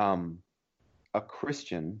a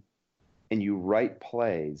Christian and you write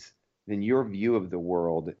plays, then your view of the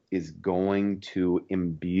world is going to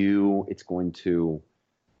imbue, it's going to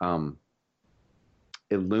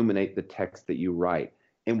illuminate the text that you write.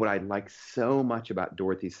 And what I like so much about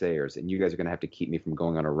Dorothy Sayers, and you guys are going to have to keep me from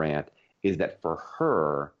going on a rant, is that for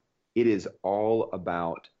her, it is all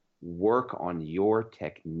about work on your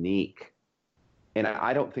technique. And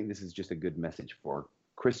I don't think this is just a good message for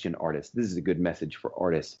Christian artists. This is a good message for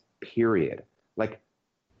artists, period. Like,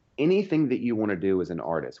 anything that you want to do as an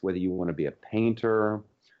artist, whether you want to be a painter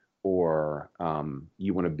or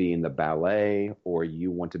you want to be in the ballet or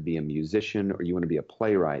you want to be a musician or you want to be a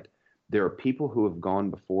playwright, there are people who have gone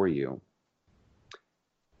before you,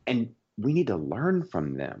 and we need to learn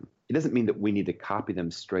from them. It doesn't mean that we need to copy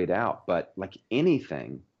them straight out, but like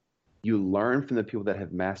anything, you learn from the people that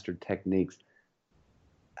have mastered techniques.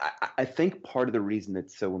 I think part of the reason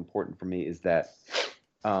it's so important for me is that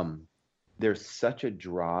there's such a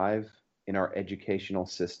drive in our educational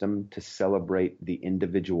system to celebrate the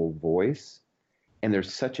individual voice, and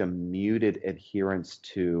there's such a muted adherence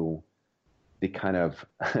to the kind of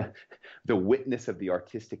the witness of the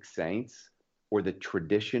artistic saints or the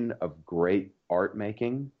tradition of great art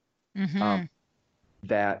making,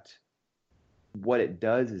 that what it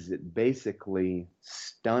does is it basically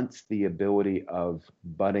stunts the ability of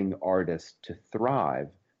budding artists to thrive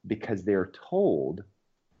because they're told,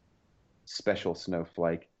 special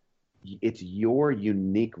snowflake, it's your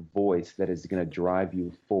unique voice that is going to drive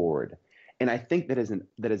you forward. And I think that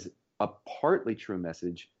is a partly true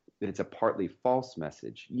message, that it's a partly false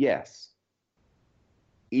message. Yes.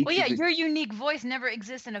 Your unique voice never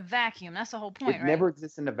exists in a vacuum. That's the whole point, right? It never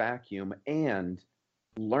exists in a vacuum. And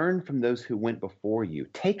learn from those who went before you.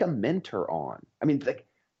 Take a mentor on. I mean, like,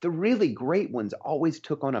 the really great ones always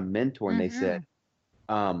took on a mentor, and they said,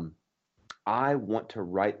 I want to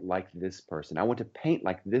write like this person. I want to paint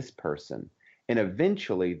like this person. And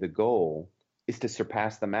eventually the goal is to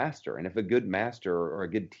surpass the master. And if a good master or a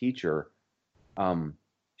good teacher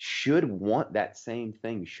should want that same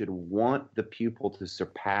thing, should want the pupil to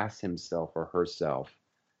surpass himself or herself,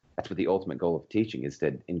 that's what the ultimate goal of teaching is,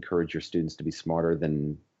 to encourage your students to be smarter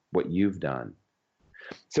than what you've done.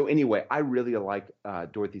 So anyway, I really like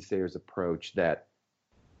Dorothy Sayers' approach that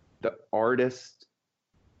the artist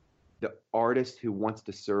who wants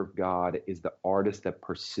to serve God is the artist that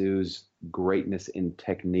pursues greatness in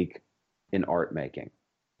technique in art making.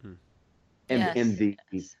 And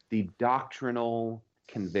the doctrinal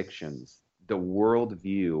convictions, the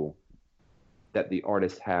worldview that the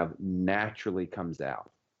artists have naturally comes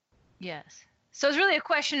out. Yes. So it's really a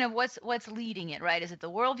question of what's leading it, right? Is it the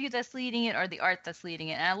worldview that's leading it or the art that's leading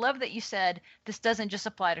it? And I love that you said this doesn't just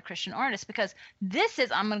apply to Christian artists, because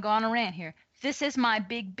I'm going to go on a rant here. This is my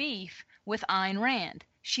big beef with Ayn Rand.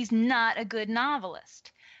 She's not a good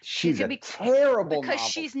novelist. She's a terrible because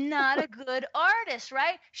novelist. She's not a good artist,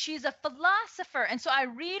 right? She's a philosopher. And so I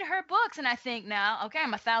read her books and I think, now, okay,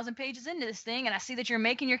 I'm 1,000 pages into this thing and I see that you're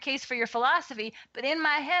making your case for your philosophy, but in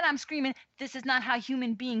my head I'm screaming, this is not how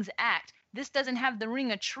human beings act. This doesn't have the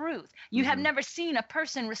ring of truth. You have never seen a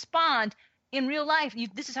person respond in real life.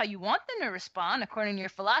 This is how you want them to respond according to your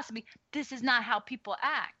philosophy. This is not how people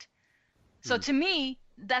act. So to me,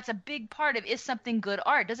 that's a big part of, is something good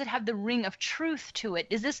art? Does it have the ring of truth to it?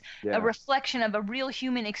 Is this a reflection of a real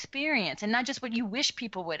human experience and not just what you wish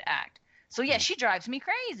people would act? So she drives me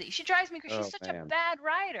crazy. She drives me crazy. She's such a bad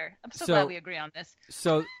writer. I'm so glad we agree on this.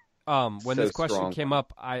 So When So this question strong. came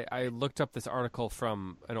up, I looked up this article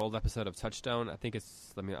from an old episode of Touchstone. I think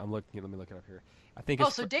it's let me look it up here. I think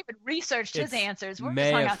it's So David researched his it's answers. We're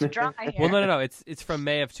May just hung of- out to dry here. Well, no. It's from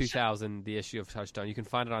May of 2000, the issue of Touchstone. You can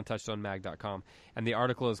find it on touchstonemag.com. And the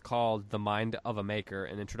article is called "The Mind of a Maker: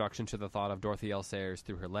 An Introduction to the Thought of Dorothy L. Sayers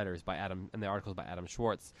Through Her Letters" by Adam, and the article is by Adam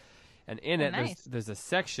Schwartz. And in it, nice. there's a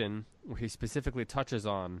section where he specifically touches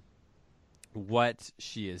on what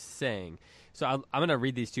she is saying. So I'm going to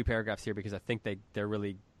read these two paragraphs here because I think they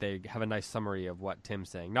have a nice summary of what Tim's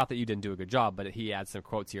saying. Not that you didn't do a good job, but he adds some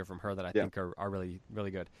quotes here from her that I think are really,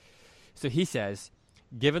 really good. So he says,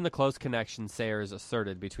 given the close connection Sayers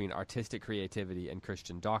asserted between artistic creativity and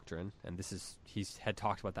Christian doctrine, and he's had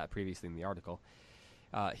talked about that previously in the article,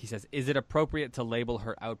 he says, is it appropriate to label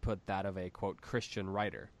her output that of a, quote, Christian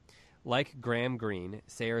writer? Like Graham Greene,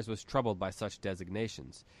 Sayers was troubled by such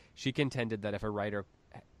designations. She contended that if a writer,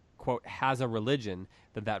 quote, has a religion,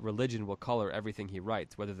 then that religion will color everything he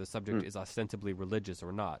writes, whether the subject is ostensibly religious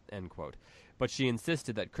or not, end quote. But she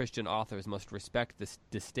insisted that Christian authors must respect the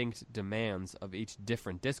distinct demands of each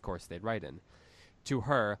different discourse they write in. To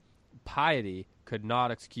her, piety could not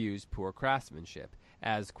excuse poor craftsmanship,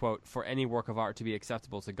 as, quote, for any work of art to be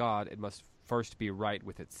acceptable to God, it must first be right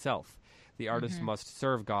with itself. The artist must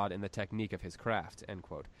serve God in the technique of his craft, end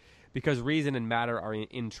quote. Because reason and matter are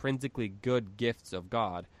intrinsically good gifts of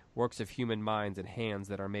God, works of human minds and hands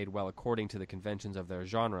that are made well according to the conventions of their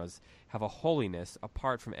genres have a holiness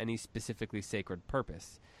apart from any specifically sacred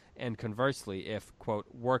purpose. And conversely, if, quote,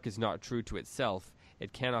 work is not true to itself,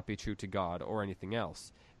 it cannot be true to God or anything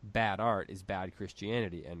else. Bad art is bad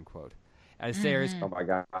Christianity, end quote. As Sayers... Oh my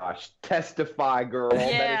gosh! Testify, girl.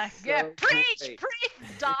 Yeah, That is so yeah. Preach, great.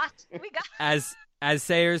 preach, Dot. We got. As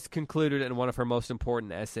Sayers concluded in one of her most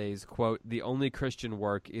important essays, quote, the only Christian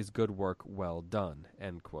work is good work well done,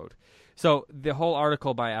 end quote. So the whole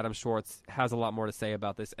article by Adam Schwartz has a lot more to say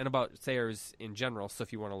about this and about Sayers in general. So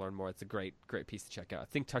if you want to learn more, it's a great piece to check out. I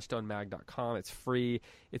think touchstonemag.com. It's free.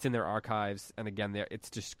 It's in their archives. And again, it's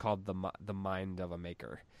just called The Mind of a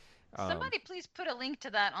Maker. Somebody please put a link to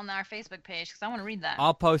that on our Facebook page because I want to read that.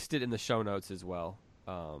 I'll post it in the show notes as well.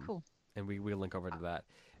 Cool. And we'll link over to that.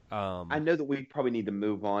 I know that we probably need to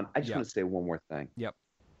move on. I just want to say one more thing. Yep.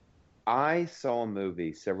 I saw a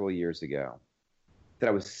movie several years ago that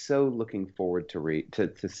I was so looking forward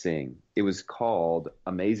to seeing. It was called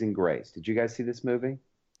Amazing Grace. Did you guys see this movie?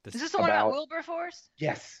 Is this the one about Wilberforce?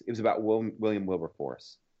 Yes, it was about William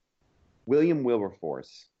Wilberforce. William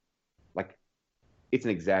Wilberforce, like, it's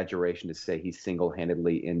an exaggeration to say he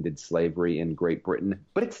single-handedly ended slavery in Great Britain,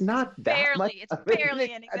 but it's not that much. It's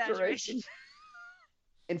barely an exaggeration.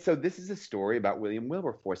 And so this is a story about William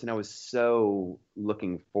Wilberforce, and I was so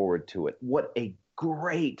looking forward to it. What a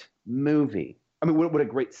great movie. I mean, what a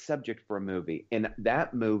great subject for a movie. And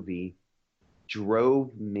that movie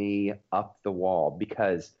drove me up the wall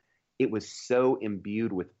because it was so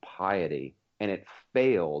imbued with piety, and it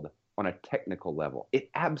failed on a technical level. It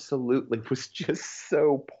absolutely was just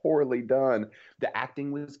so poorly done. The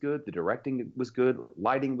acting was good. The directing was good.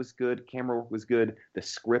 Lighting was good. Camera work was good. The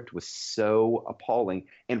script was so appalling.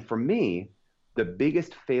 And for me, the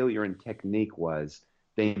biggest failure in technique was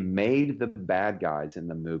they made the bad guys in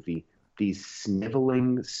the movie these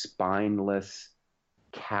sniveling, spineless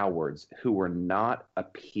cowards who were not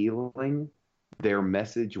appealing. Their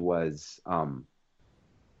message was...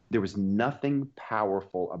 there was nothing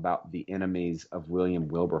powerful about the enemies of William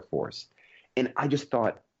Wilberforce. And I just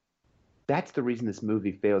thought, that's the reason this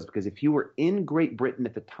movie fails, because if you were in Great Britain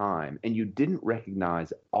at the time and you didn't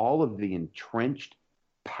recognize all of the entrenched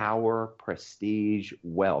power, prestige,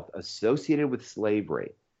 wealth associated with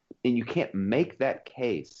slavery, and you can't make that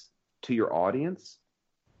case to your audience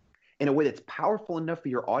in a way that's powerful enough for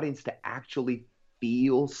your audience to actually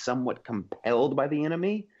feel somewhat compelled by the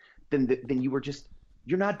enemy, then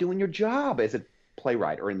you're not doing your job as a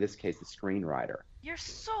playwright, or in this case, the screenwriter. You're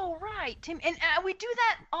so right, Tim. And we do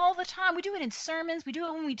that all the time. We do it in sermons. We do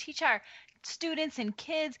it when we teach our students and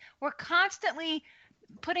kids. We're constantly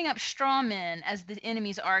putting up straw men as the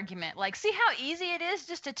enemy's argument. Like, see how easy it is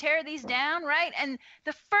just to tear these down, right? And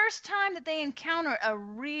the first time that they encounter a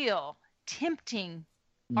real tempting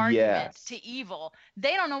argument to evil,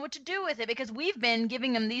 they don't know what to do with it because we've been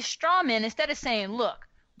giving them these straw men instead of saying, look,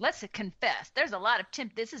 let's confess. There's a lot of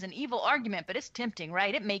this is an evil argument, but it's tempting,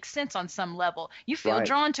 right? It makes sense on some level. You feel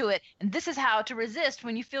drawn to it, and this is how to resist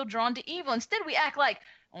when you feel drawn to evil. Instead, we act like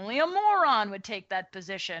only a moron would take that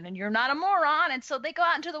position, and you're not a moron. And so they go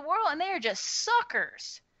out into the world, and they are just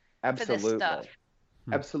suckers for this stuff.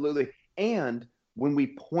 Absolutely. And when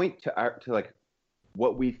we point to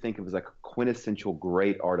what we think of as like quintessential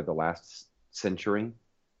great art of the last century,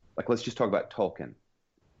 like let's just talk about Tolkien.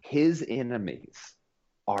 His enemies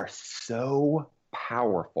are so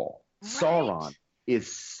powerful. Right. Sauron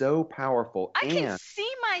is so powerful I can and see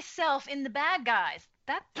myself in the bad guys.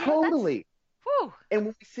 That's totally. whew. And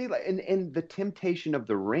when we see like and the temptation of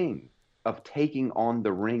the ring, of taking on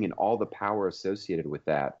the ring and all the power associated with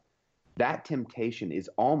that, that temptation is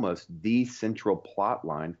almost the central plot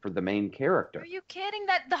line for the main Are character. you kidding?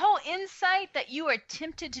 That the whole insight that you are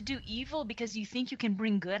tempted to do evil because you think you can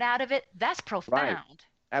bring good out of it, that's Right. profound.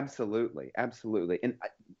 Absolutely. Absolutely. And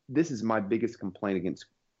this is my biggest complaint against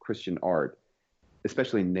Christian art,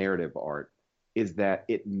 especially narrative art, is that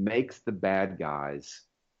it makes the bad guys,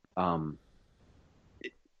 um,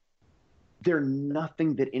 they're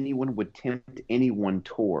nothing that anyone would tempt anyone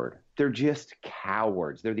toward. They're just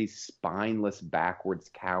cowards. They're these spineless, backwards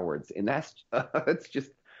cowards, and that's just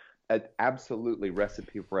an absolutely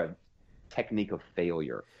recipe for a technique of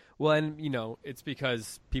failure. Well, and it's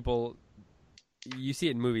because people, you see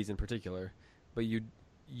it in movies in particular, but you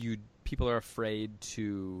people are afraid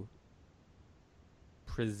to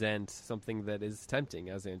present something that is tempting,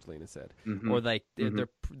 as Angelina said, Hmm. or like Hmm.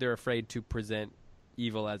 they're afraid to present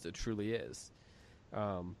evil as it truly is.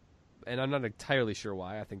 Um, and I'm not entirely sure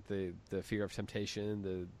why. I think the fear of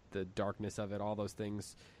temptation, the darkness of it, all those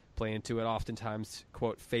things play into it. Oftentimes,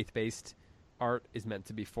 quote, faith-based art is meant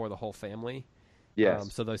to be for the whole family.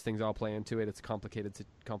 Yes. So those things all play into it. It's a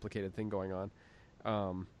complicated thing going on.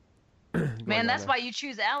 Um, Man, going on that's there. why you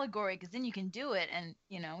choose allegory, because then you can do it, and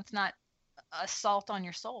it's not assault on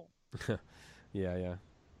your soul. Yeah, yeah.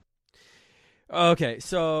 Okay,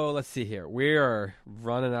 so let's see here. We are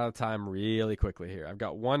running out of time really quickly here. I've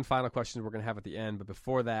got one final question we're going to have at the end, but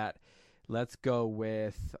before that, let's go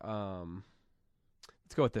with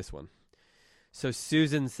this one. So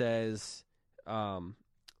Susan says,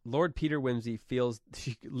 Lord Peter Wimsey feels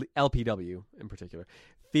LPW in particular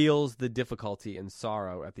feels the difficulty and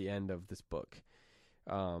sorrow at the end of this book.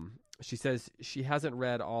 She says she hasn't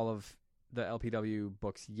read all of the LPW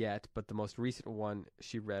books yet, but the most recent one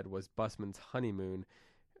she read was Busman's Honeymoon,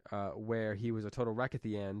 where he was a total wreck at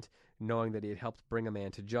the end, knowing that he had helped bring a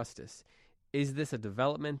man to justice. Is this a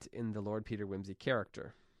development in the Lord Peter Wimsey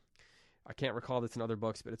character? I can't recall this in other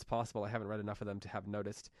books, but it's possible. I haven't read enough of them to have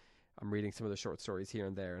noticed. I'm reading some of the short stories here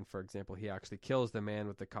and there, and for example, he actually kills the man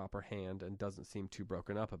with the copper hand and doesn't seem too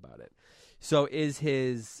broken up about it. So is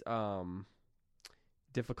his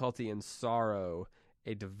difficulty and sorrow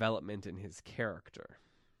a development in his character?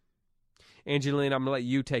 Angelina, I'm going to let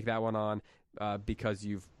you take that one on because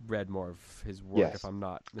you've read more of his work, Yes. if I'm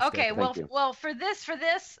not mistaken. Okay, Thank you. well, for this,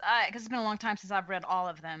 because it's been a long time since I've read all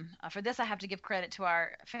of them. For this, I have to give credit to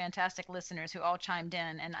our fantastic listeners who all chimed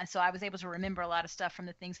in, and so I was able to remember a lot of stuff from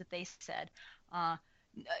the things that they said. Uh,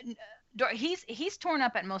 he's torn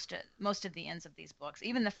up at most of the ends of these books,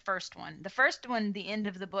 even the first one. The first one, the end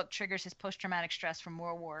of the book, triggers his post-traumatic stress from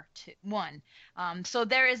World War One. So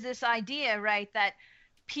there is this idea, right, that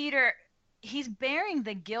Peter, he's bearing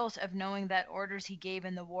the guilt of knowing that orders he gave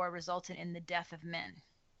in the war resulted in the death of men.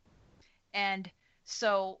 And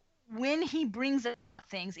so when he brings up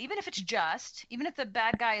things, even if it's just, even if the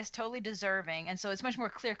bad guy is totally deserving, and so it's much more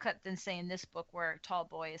clear cut than, say, in this book where Tall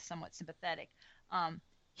Boy is somewhat sympathetic,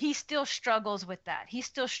 he still struggles with that. He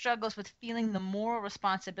still struggles with feeling the moral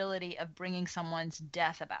responsibility of bringing someone's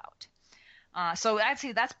death about. So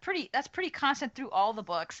actually, that's pretty constant through all the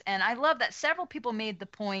books, and I love that several people made the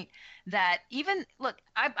point that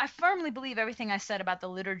I firmly believe everything I said about the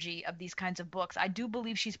liturgy of these kinds of books. I do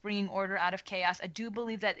believe she's bringing order out of chaos. I do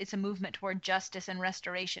believe that it's a movement toward justice and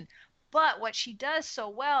restoration. But what she does so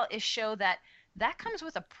well is show that comes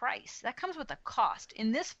with a price. That comes with a cost.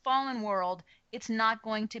 In this fallen world, it's not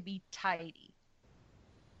going to be tidy.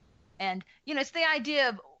 And it's the idea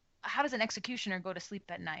of, how does an executioner go to sleep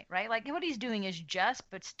at night, right? Like, what he's doing is just,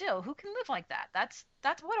 but still, who can live like that? That's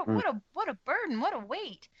Mm. what a burden, what a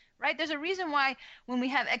weight, right? There's a reason why when we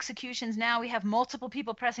have executions now, we have multiple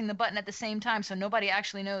people pressing the button at the same time, so nobody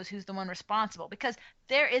actually knows who's the one responsible, because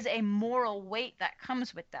there is a moral weight that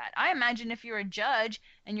comes with that. I imagine if you're a judge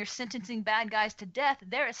and you're sentencing bad guys to death,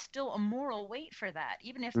 there is still a moral weight for that,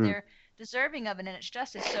 even if Mm. they're deserving of it and it's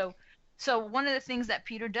justice. So one of the things that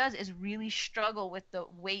Peter does is really struggle with the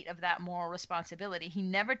weight of that moral responsibility. He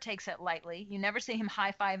never takes it lightly. You never see him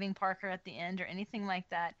high-fiving Parker at the end or anything like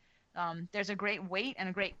that. There's a great weight and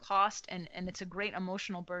a great cost, and it's a great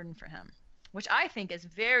emotional burden for him, which I think is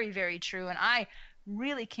very, very true. And I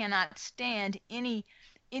really cannot stand any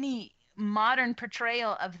modern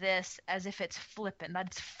portrayal of this as if it's flippant. That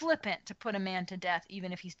it's flippant to put a man to death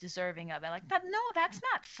even if he's deserving of it. Like that, no, that's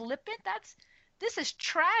not flippant. this is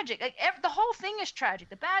tragic. Like the whole thing is tragic.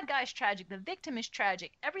 The bad guy is tragic. The victim is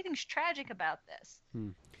tragic. Everything's tragic about this.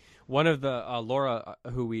 One of the Laura,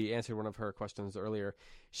 who we answered one of her questions earlier,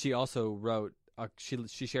 she also wrote.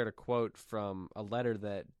 She shared a quote from a letter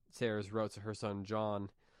that Sayers wrote to her son John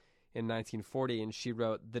in 1940, and she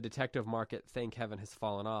wrote, "The detective market, thank heaven, has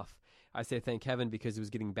fallen off. I say thank heaven because it was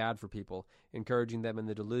getting bad for people, encouraging them in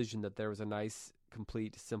the delusion that there was a nice,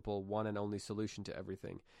 complete, simple, one and only solution to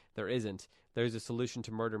everything. There isn't. There's a solution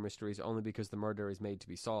to murder mysteries only because the murder is made to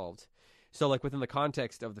be solved." So, like, within the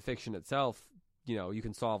context of the fiction itself, you know, you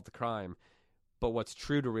can solve the crime, but what's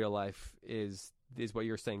true to real life is what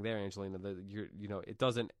you're saying there, Angelina. That you know, it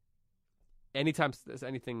doesn't. Anytime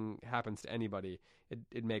anything happens to anybody,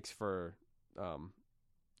 it makes for.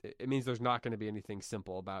 It means there's not going to be anything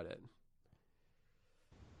simple about it.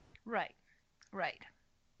 Right.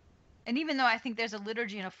 And even though I think there's a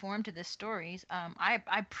liturgy and a form to this stories, I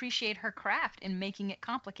appreciate her craft in making it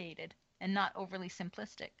complicated and not overly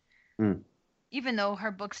simplistic. Even though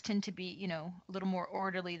her books tend to be, you know, a little more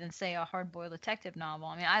orderly than, say, a hard-boiled detective novel.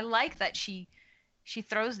 I mean, I like that she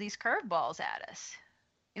throws these curveballs at us.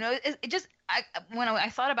 You know, it just when I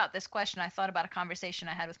thought about this question, I thought about a conversation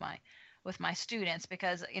I had with my students,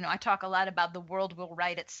 because, you know, I talk a lot about the world will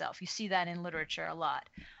right itself. You see that in literature a lot.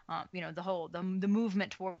 You know, the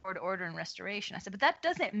movement toward order and restoration. I said, but that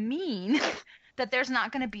doesn't mean that there's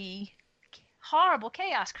not going to be horrible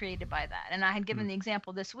chaos created by that. And I had given the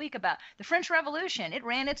example this week about the French Revolution. It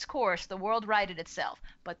ran its course. The world righted itself.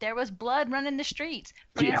 But there was blood running the streets.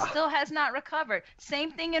 France still has not recovered.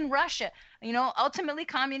 Same thing in Russia. You know, ultimately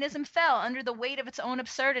communism fell under the weight of its own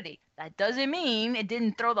absurdity. That doesn't mean it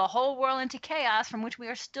didn't throw the whole world into chaos from which we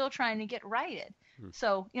are still trying to get righted.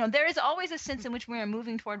 So, you know, there is always a sense in which we are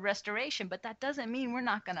moving toward restoration, but that doesn't mean we're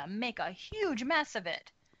not going to make a huge mess of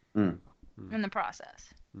it in the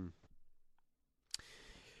process.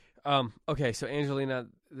 Okay, so Angelina,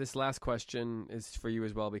 this last question is for you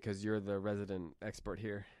as well, because you're the resident expert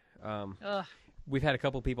here. We've had a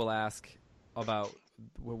couple people ask about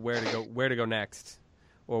where to go next,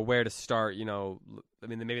 or where to start. You know, I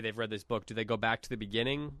mean, maybe they've read this book. Do they go back to the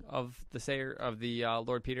beginning of the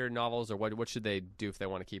Lord Peter novels, or what should they do if they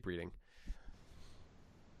want to keep reading?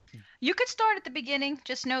 You could start at the beginning.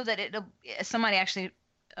 Just know that somebody actually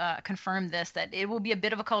confirmed this, that it will be a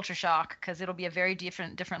bit of a culture shock, because it'll be a very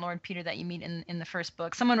different Lord Peter that you meet in the first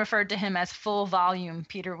book. Someone referred to him as full volume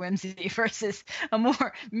Peter Wimsey versus a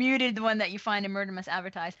more muted one that you find in Murder Must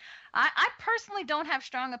Advertise. I personally don't have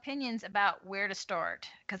strong opinions about where to start,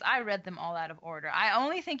 because I read them all out of order. I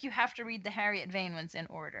only think you have to read the Harriet Vane ones in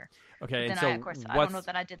order. Okay, and so I don't know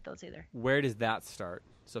that I did those either. Where does that start?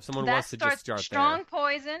 So if someone wants to just start Strong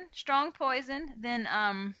Poison, then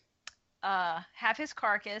Have His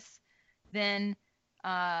Carcass, then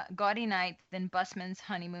Gaudy Night, then Busman's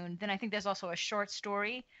Honeymoon. Then I think there's also a short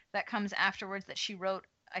story that comes afterwards that she wrote,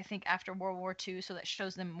 I think, after World War II, so that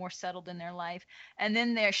shows them more settled in their life. And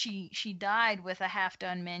then she died with a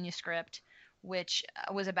half-done manuscript, which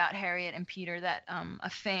was about Harriet and Peter. That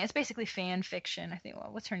it's basically fan fiction. I think,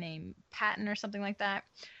 what's her name, Patton or something like that.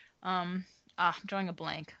 I'm drawing a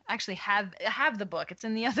blank. I actually have the book. It's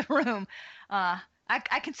in the other room. I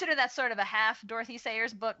consider that sort of a half Dorothy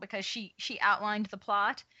Sayers book, because she outlined the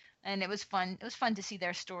plot, and it was fun. It was fun to see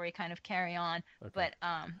their story kind of carry on. Okay. But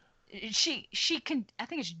she can, I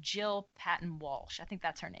think it's Jill Patton Walsh. I think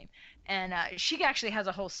that's her name. And she actually has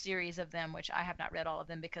a whole series of them, which I have not read all of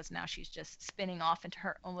them, because now she's just spinning off into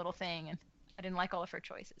her own little thing, and I didn't like all of her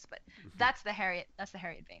choices. But that's the Harriet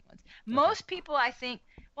Vane ones. Okay. Most people, I think,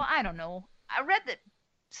 well, I don't know. I read that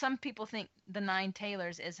some people think The Nine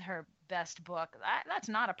Tailors is her best book. That's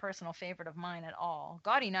not a personal favorite of mine at all.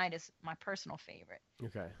 Gaudy Night is my personal favorite.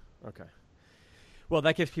 Okay. Well,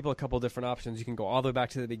 that gives people a couple different options. You can go all the way back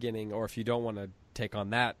to the beginning, or if you don't want to take on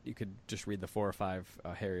that, you could just read the 4 or 5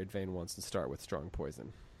 Harriet Vane ones and start with Strong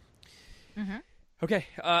Poison. Okay,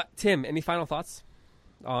 Tim, any final thoughts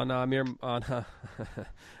on Murder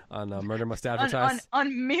Must Advertise?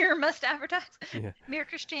 On Mere Must Advertise? Yeah. Mere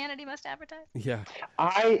Christianity Must Advertise? Yeah.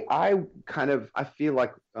 I feel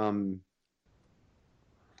like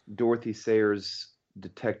Dorothy Sayers'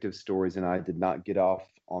 detective stories and I did not get off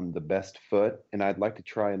on the best foot, and I'd like to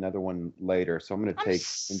try another one later. So I'm going to take.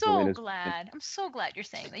 I'm so glad you're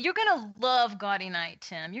saying that. You're going to love Gaudy Night,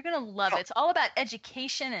 Tim. You're going to love it. It's all about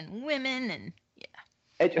education and women, and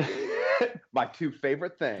my 2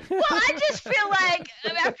 favorite things. Well, I just feel like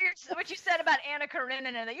after what you said about Anna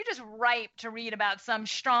Karenina, that you're just ripe to read about some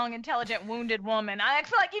strong, intelligent, wounded woman. I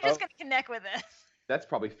feel like you're just going to connect with this. That's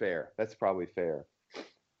probably fair.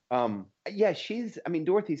 Yeah, I mean,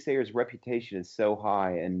 Dorothy Sayers' reputation is so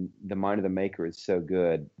high and The Mind of the Maker is so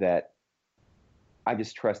good that I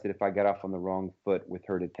just trust that if I got off on the wrong foot with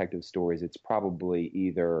her detective stories, it's probably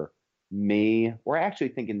either me, or I actually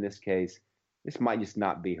think in this case, this might just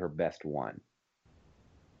not be her best one.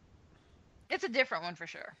 It's a different one for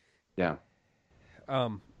sure. Yeah.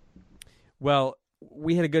 Well,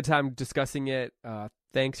 we had a good time discussing it.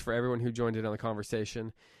 Thanks for everyone who joined in on the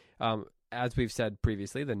conversation. As we've said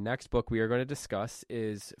previously, the next book we are going to discuss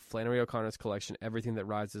is Flannery O'Connor's collection, Everything That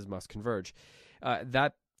Rises Must Converge.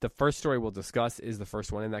 The first story we'll discuss is the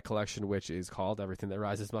first one in that collection, which is called Everything That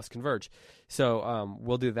Rises Must Converge. So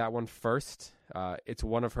we'll do that one first. It's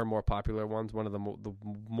one of her more popular ones, one of the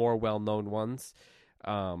more well-known ones.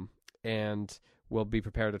 And we'll be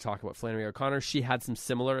prepared to talk about Flannery O'Connor. She had some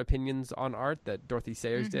similar opinions on art that Dorothy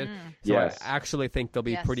Sayers did. So yes. I actually think they'll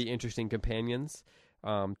be pretty interesting companions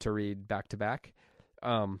to read back to back.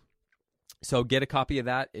 So get a copy of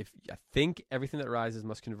that. I think Everything That Rises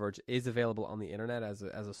Must Converge is available on the internet as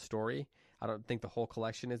a story. I don't think the whole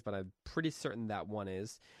collection is, but I'm pretty certain that one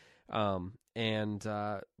is. And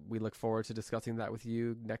we look forward to discussing that with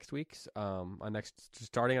you next week,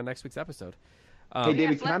 starting on next week's episode. Hey,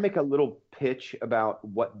 David, can I make a little pitch about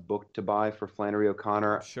what book to buy for Flannery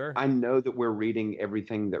O'Connor? Sure. I know that we're reading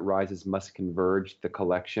Everything That Rises Must Converge, the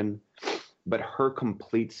collection, but her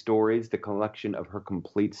complete stories, the collection of her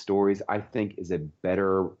complete stories, I think is a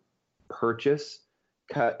better purchase.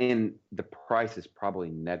 And the price is probably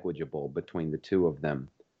negligible between the two of them.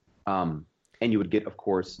 And you would get, of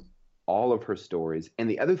course, all of her stories. And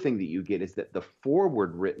the other thing that you get is that the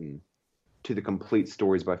foreword written to the complete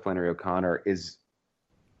stories by Flannery O'Connor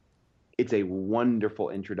it's a wonderful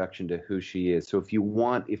introduction to who she is. So if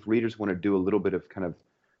readers want to do a little bit of kind of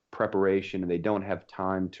preparation and they don't have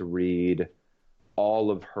time to read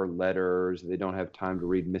all of her letters, they don't have time to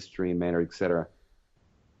read Mystery and Manner, etc.,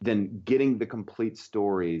 then getting the complete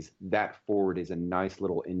stories, that forward is a nice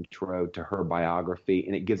little intro to her biography,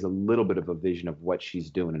 and it gives a little bit of a vision of what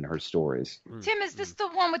she's doing in her stories. Tim, is this the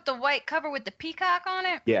one with the white cover with the peacock on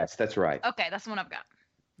it? Yes, that's right. Okay, that's the one I've got.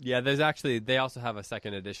 Yeah, they also have a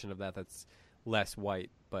second edition of that's less white,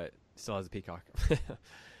 but still has a peacock.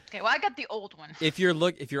 Okay, well, I got the old one. If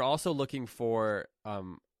you're also looking for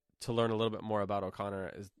to learn a little bit more about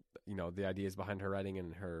O'Connor, is the ideas behind her writing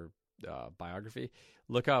and her biography,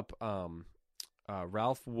 look up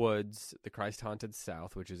Ralph Wood's The Christ Haunted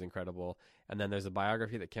South, which is incredible, and then there's a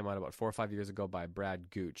biography that came out about 4 or 5 years ago by Brad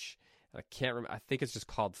Gooch. I can't remember. I think it's just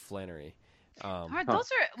called Flannery. All right,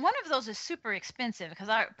 one of those is super expensive because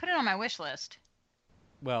I put it on my wish list.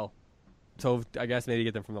 Well, so I guess maybe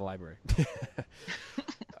get them from the library.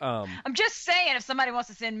 I'm just saying, if somebody wants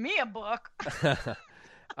to send me a book.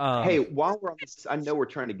 Hey, while we're on this, I know we're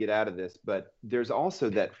trying to get out of this, but there's also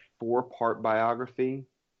that 4-part biography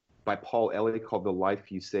by Paul Elie called The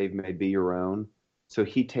Life You Save May Be Your Own. So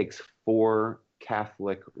he takes 4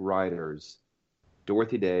 Catholic writers,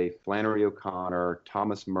 Dorothy Day, Flannery O'Connor,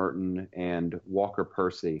 Thomas Merton, and Walker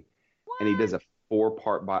Percy. What? And he does a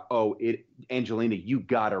 4-part Angelina, you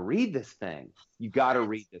gotta read this thing. You gotta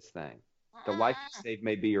read this thing. The Life You Save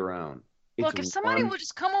May Be Your Own. Look, if somebody would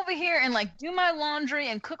just come over here and do my laundry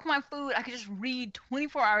and cook my food, I could just read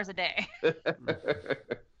 24 hours a day.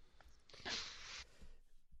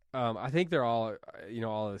 I think they're all,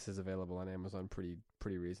 all of this is available on Amazon pretty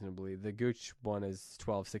reasonably. The Gooch one is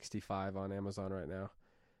 $12.65 on Amazon right now.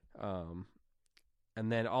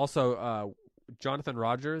 And then also Jonathan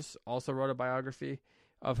Rogers also wrote a biography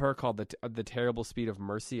of her called The Terrible Speed of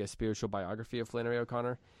Mercy, a spiritual biography of Flannery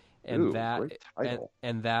O'Connor. And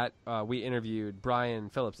we interviewed, Brian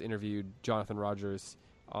Phillips interviewed Jonathan Rogers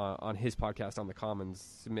on his podcast on the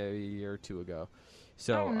Commons maybe a year or two ago.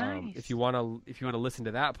 So nice. If you want to listen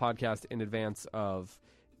to that podcast in advance of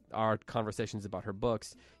our conversations about her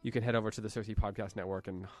books, you can head over to the Cersei Podcast Network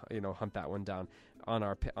and hunt that one down on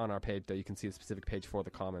our page. There you can see the specific page for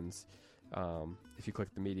the Commons if you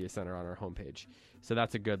click the Media Center on our homepage. So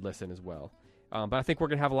that's a good listen as well. But I think we're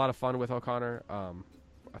gonna have a lot of fun with O'Connor.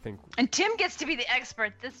 I think. And Tim gets to be the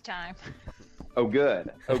expert this time. Oh,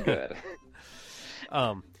 good.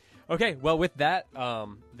 Okay, well, with that,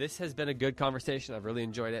 this has been a good conversation. I've really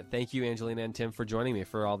enjoyed it. Thank you, Angelina and Tim, for joining me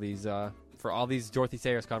for all these Dorothy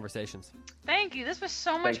Sayers conversations. Thank you. This was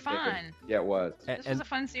so much fun. David. Yeah, it was. This was a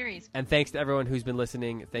fun series. And thanks to everyone who's been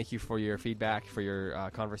listening. Thank you for your feedback, for your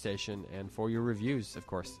conversation, and for your reviews, of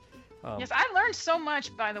course. Yes, I learned so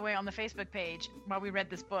much, by the way, on the Facebook page while we read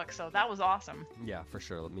this book, so that was awesome. Yeah, for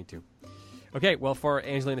sure. Me too. Okay, well, for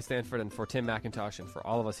Angelina Stanford and for Tim McIntosh and for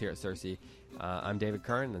all of us here at Cersei, I'm David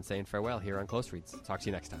Kern and saying farewell here on Close Reads. Talk to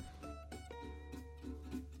you next time.